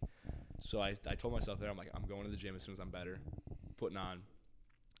crazy. So I told myself there, I'm like, I'm going to the gym as soon as I'm better, putting on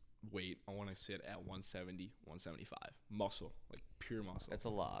weight. I want to sit at 170, 175. Muscle, like pure muscle. That's a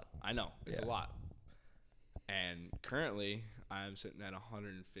lot. I know. It's a lot. And currently, I'm sitting at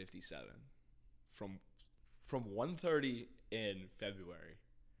 157 from 130 in February.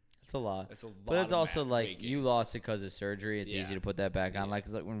 That's a lot. That's a lot. But it's also like you lost it because of surgery. It's easy to put that back on. Like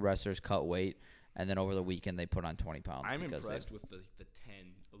it's like when wrestlers cut weight and then over the weekend they put on 20 pounds. I'm impressed with the 10,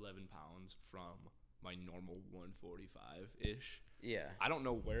 11 pounds from my normal 145-ish. Yeah. I don't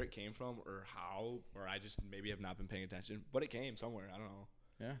know where it came from or how, or I just maybe have not been paying attention, but it came somewhere. I don't know.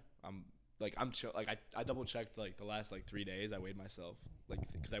 Yeah. I'm chill. Like I double checked like the last like 3 days. I weighed myself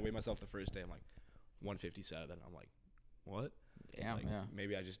because I weighed myself the first day. I'm like 157. I'm like, what? Damn. Like, yeah.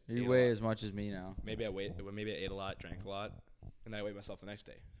 Maybe I just you weigh as much as me now. Maybe I ate a lot, drank a lot, and then I weighed myself the next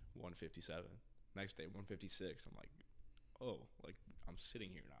day 157. Next day 156. I'm like, oh, like I'm sitting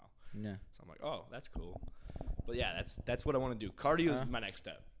here now. Yeah. So I'm like, oh, that's cool. But yeah, that's what I want to do. Cardio is my next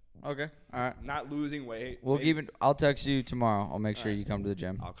step. Okay. All right. Not losing weight. We'll keep it. I'll text you tomorrow. I'll make sure you come to the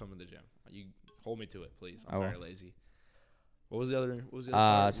gym. I'll come to the gym. You hold me to it, please. I I'm will. very lazy. What was the other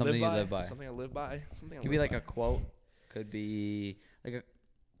part? Something you live by. Something I live by. Could be like a quote. Could be like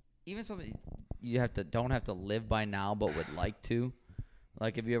even something you don't have to live by now, but would like to.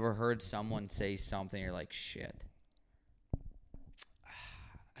 Like, have you ever heard someone say something you're like, shit?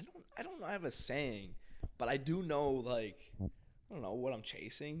 I don't know. I have a saying, but I do know like I don't know what I'm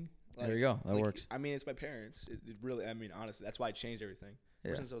chasing. Like, there you go. That works. I mean, it's my parents. It really. I mean, honestly, that's why I changed everything.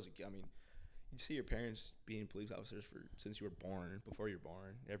 Yeah. Since I was, you see your parents being police officers since you were born, before you were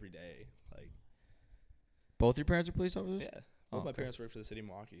born, every day. Like, both your parents are police officers? Yeah. Both my parents work for the city of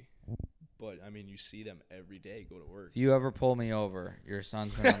Milwaukee. But, I mean, you see them every day go to work. If you ever pull me over, your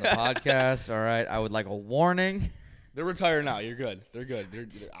son's been on the podcast, all right? I would like a warning. They're retired now. You're good. They're good.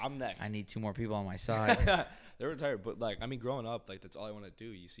 I'm next. I need 2 more people on my side. They're retired, but like I mean, growing up, like that's all I want to do.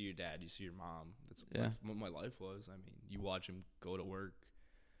 You see your dad, you see your mom. That's what my life was. I mean, you watch him go to work.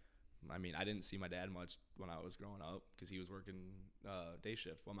 I mean, I didn't see my dad much when I was growing up because he was working day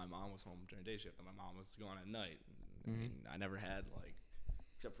shift while my mom was home during day shift, and my mom was gone at night. I mean, I never had like,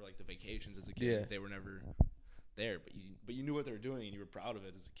 except for like the vacations as a kid, they were never there. But you knew what they were doing and you were proud of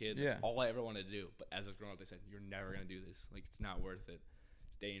it as a kid. Yeah. That's all I ever wanted to do. But as I was growing up, they said you're never gonna do this. Like it's not worth it.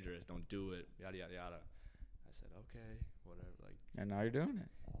 It's dangerous. Don't do it. Yada yada yada. I said okay, whatever. Like. And now you're doing it.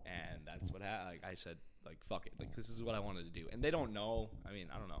 And that's what happened. Like, I said, like, fuck it. Like, this is what I wanted to do. And they don't know. I mean,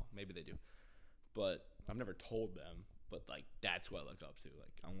 I don't know. Maybe they do. But I've never told them. But, like, that's what I look up to.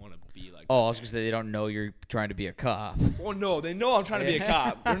 Like, I want to be like. Oh, I was going to say they don't know you're trying to be a cop. Well, no. They know I'm trying to be a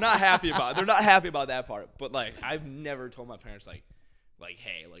cop. They're not happy about it. They're not happy about that part. But, like, I've never told my parents, like,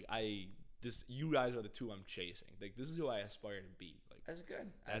 hey, like, you guys are the 2 I'm chasing. Like, this is who I aspire to be. Like, That's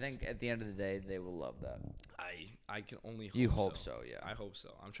good. I think at the end of the day, they will love that. I can only hope. You hope so, yeah. I hope so.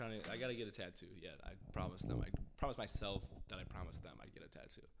 I'm trying to. I gotta get a tattoo. Yeah, I promised them. I promised myself that I promised them I'd get a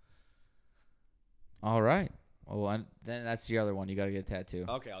tattoo. All right. Well, then that's the other one. You got to get a tattoo.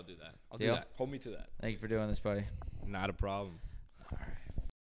 Okay, I'll do that. I'll Deal? do that. Hold me to that. Thank you for doing this, buddy. Not a problem.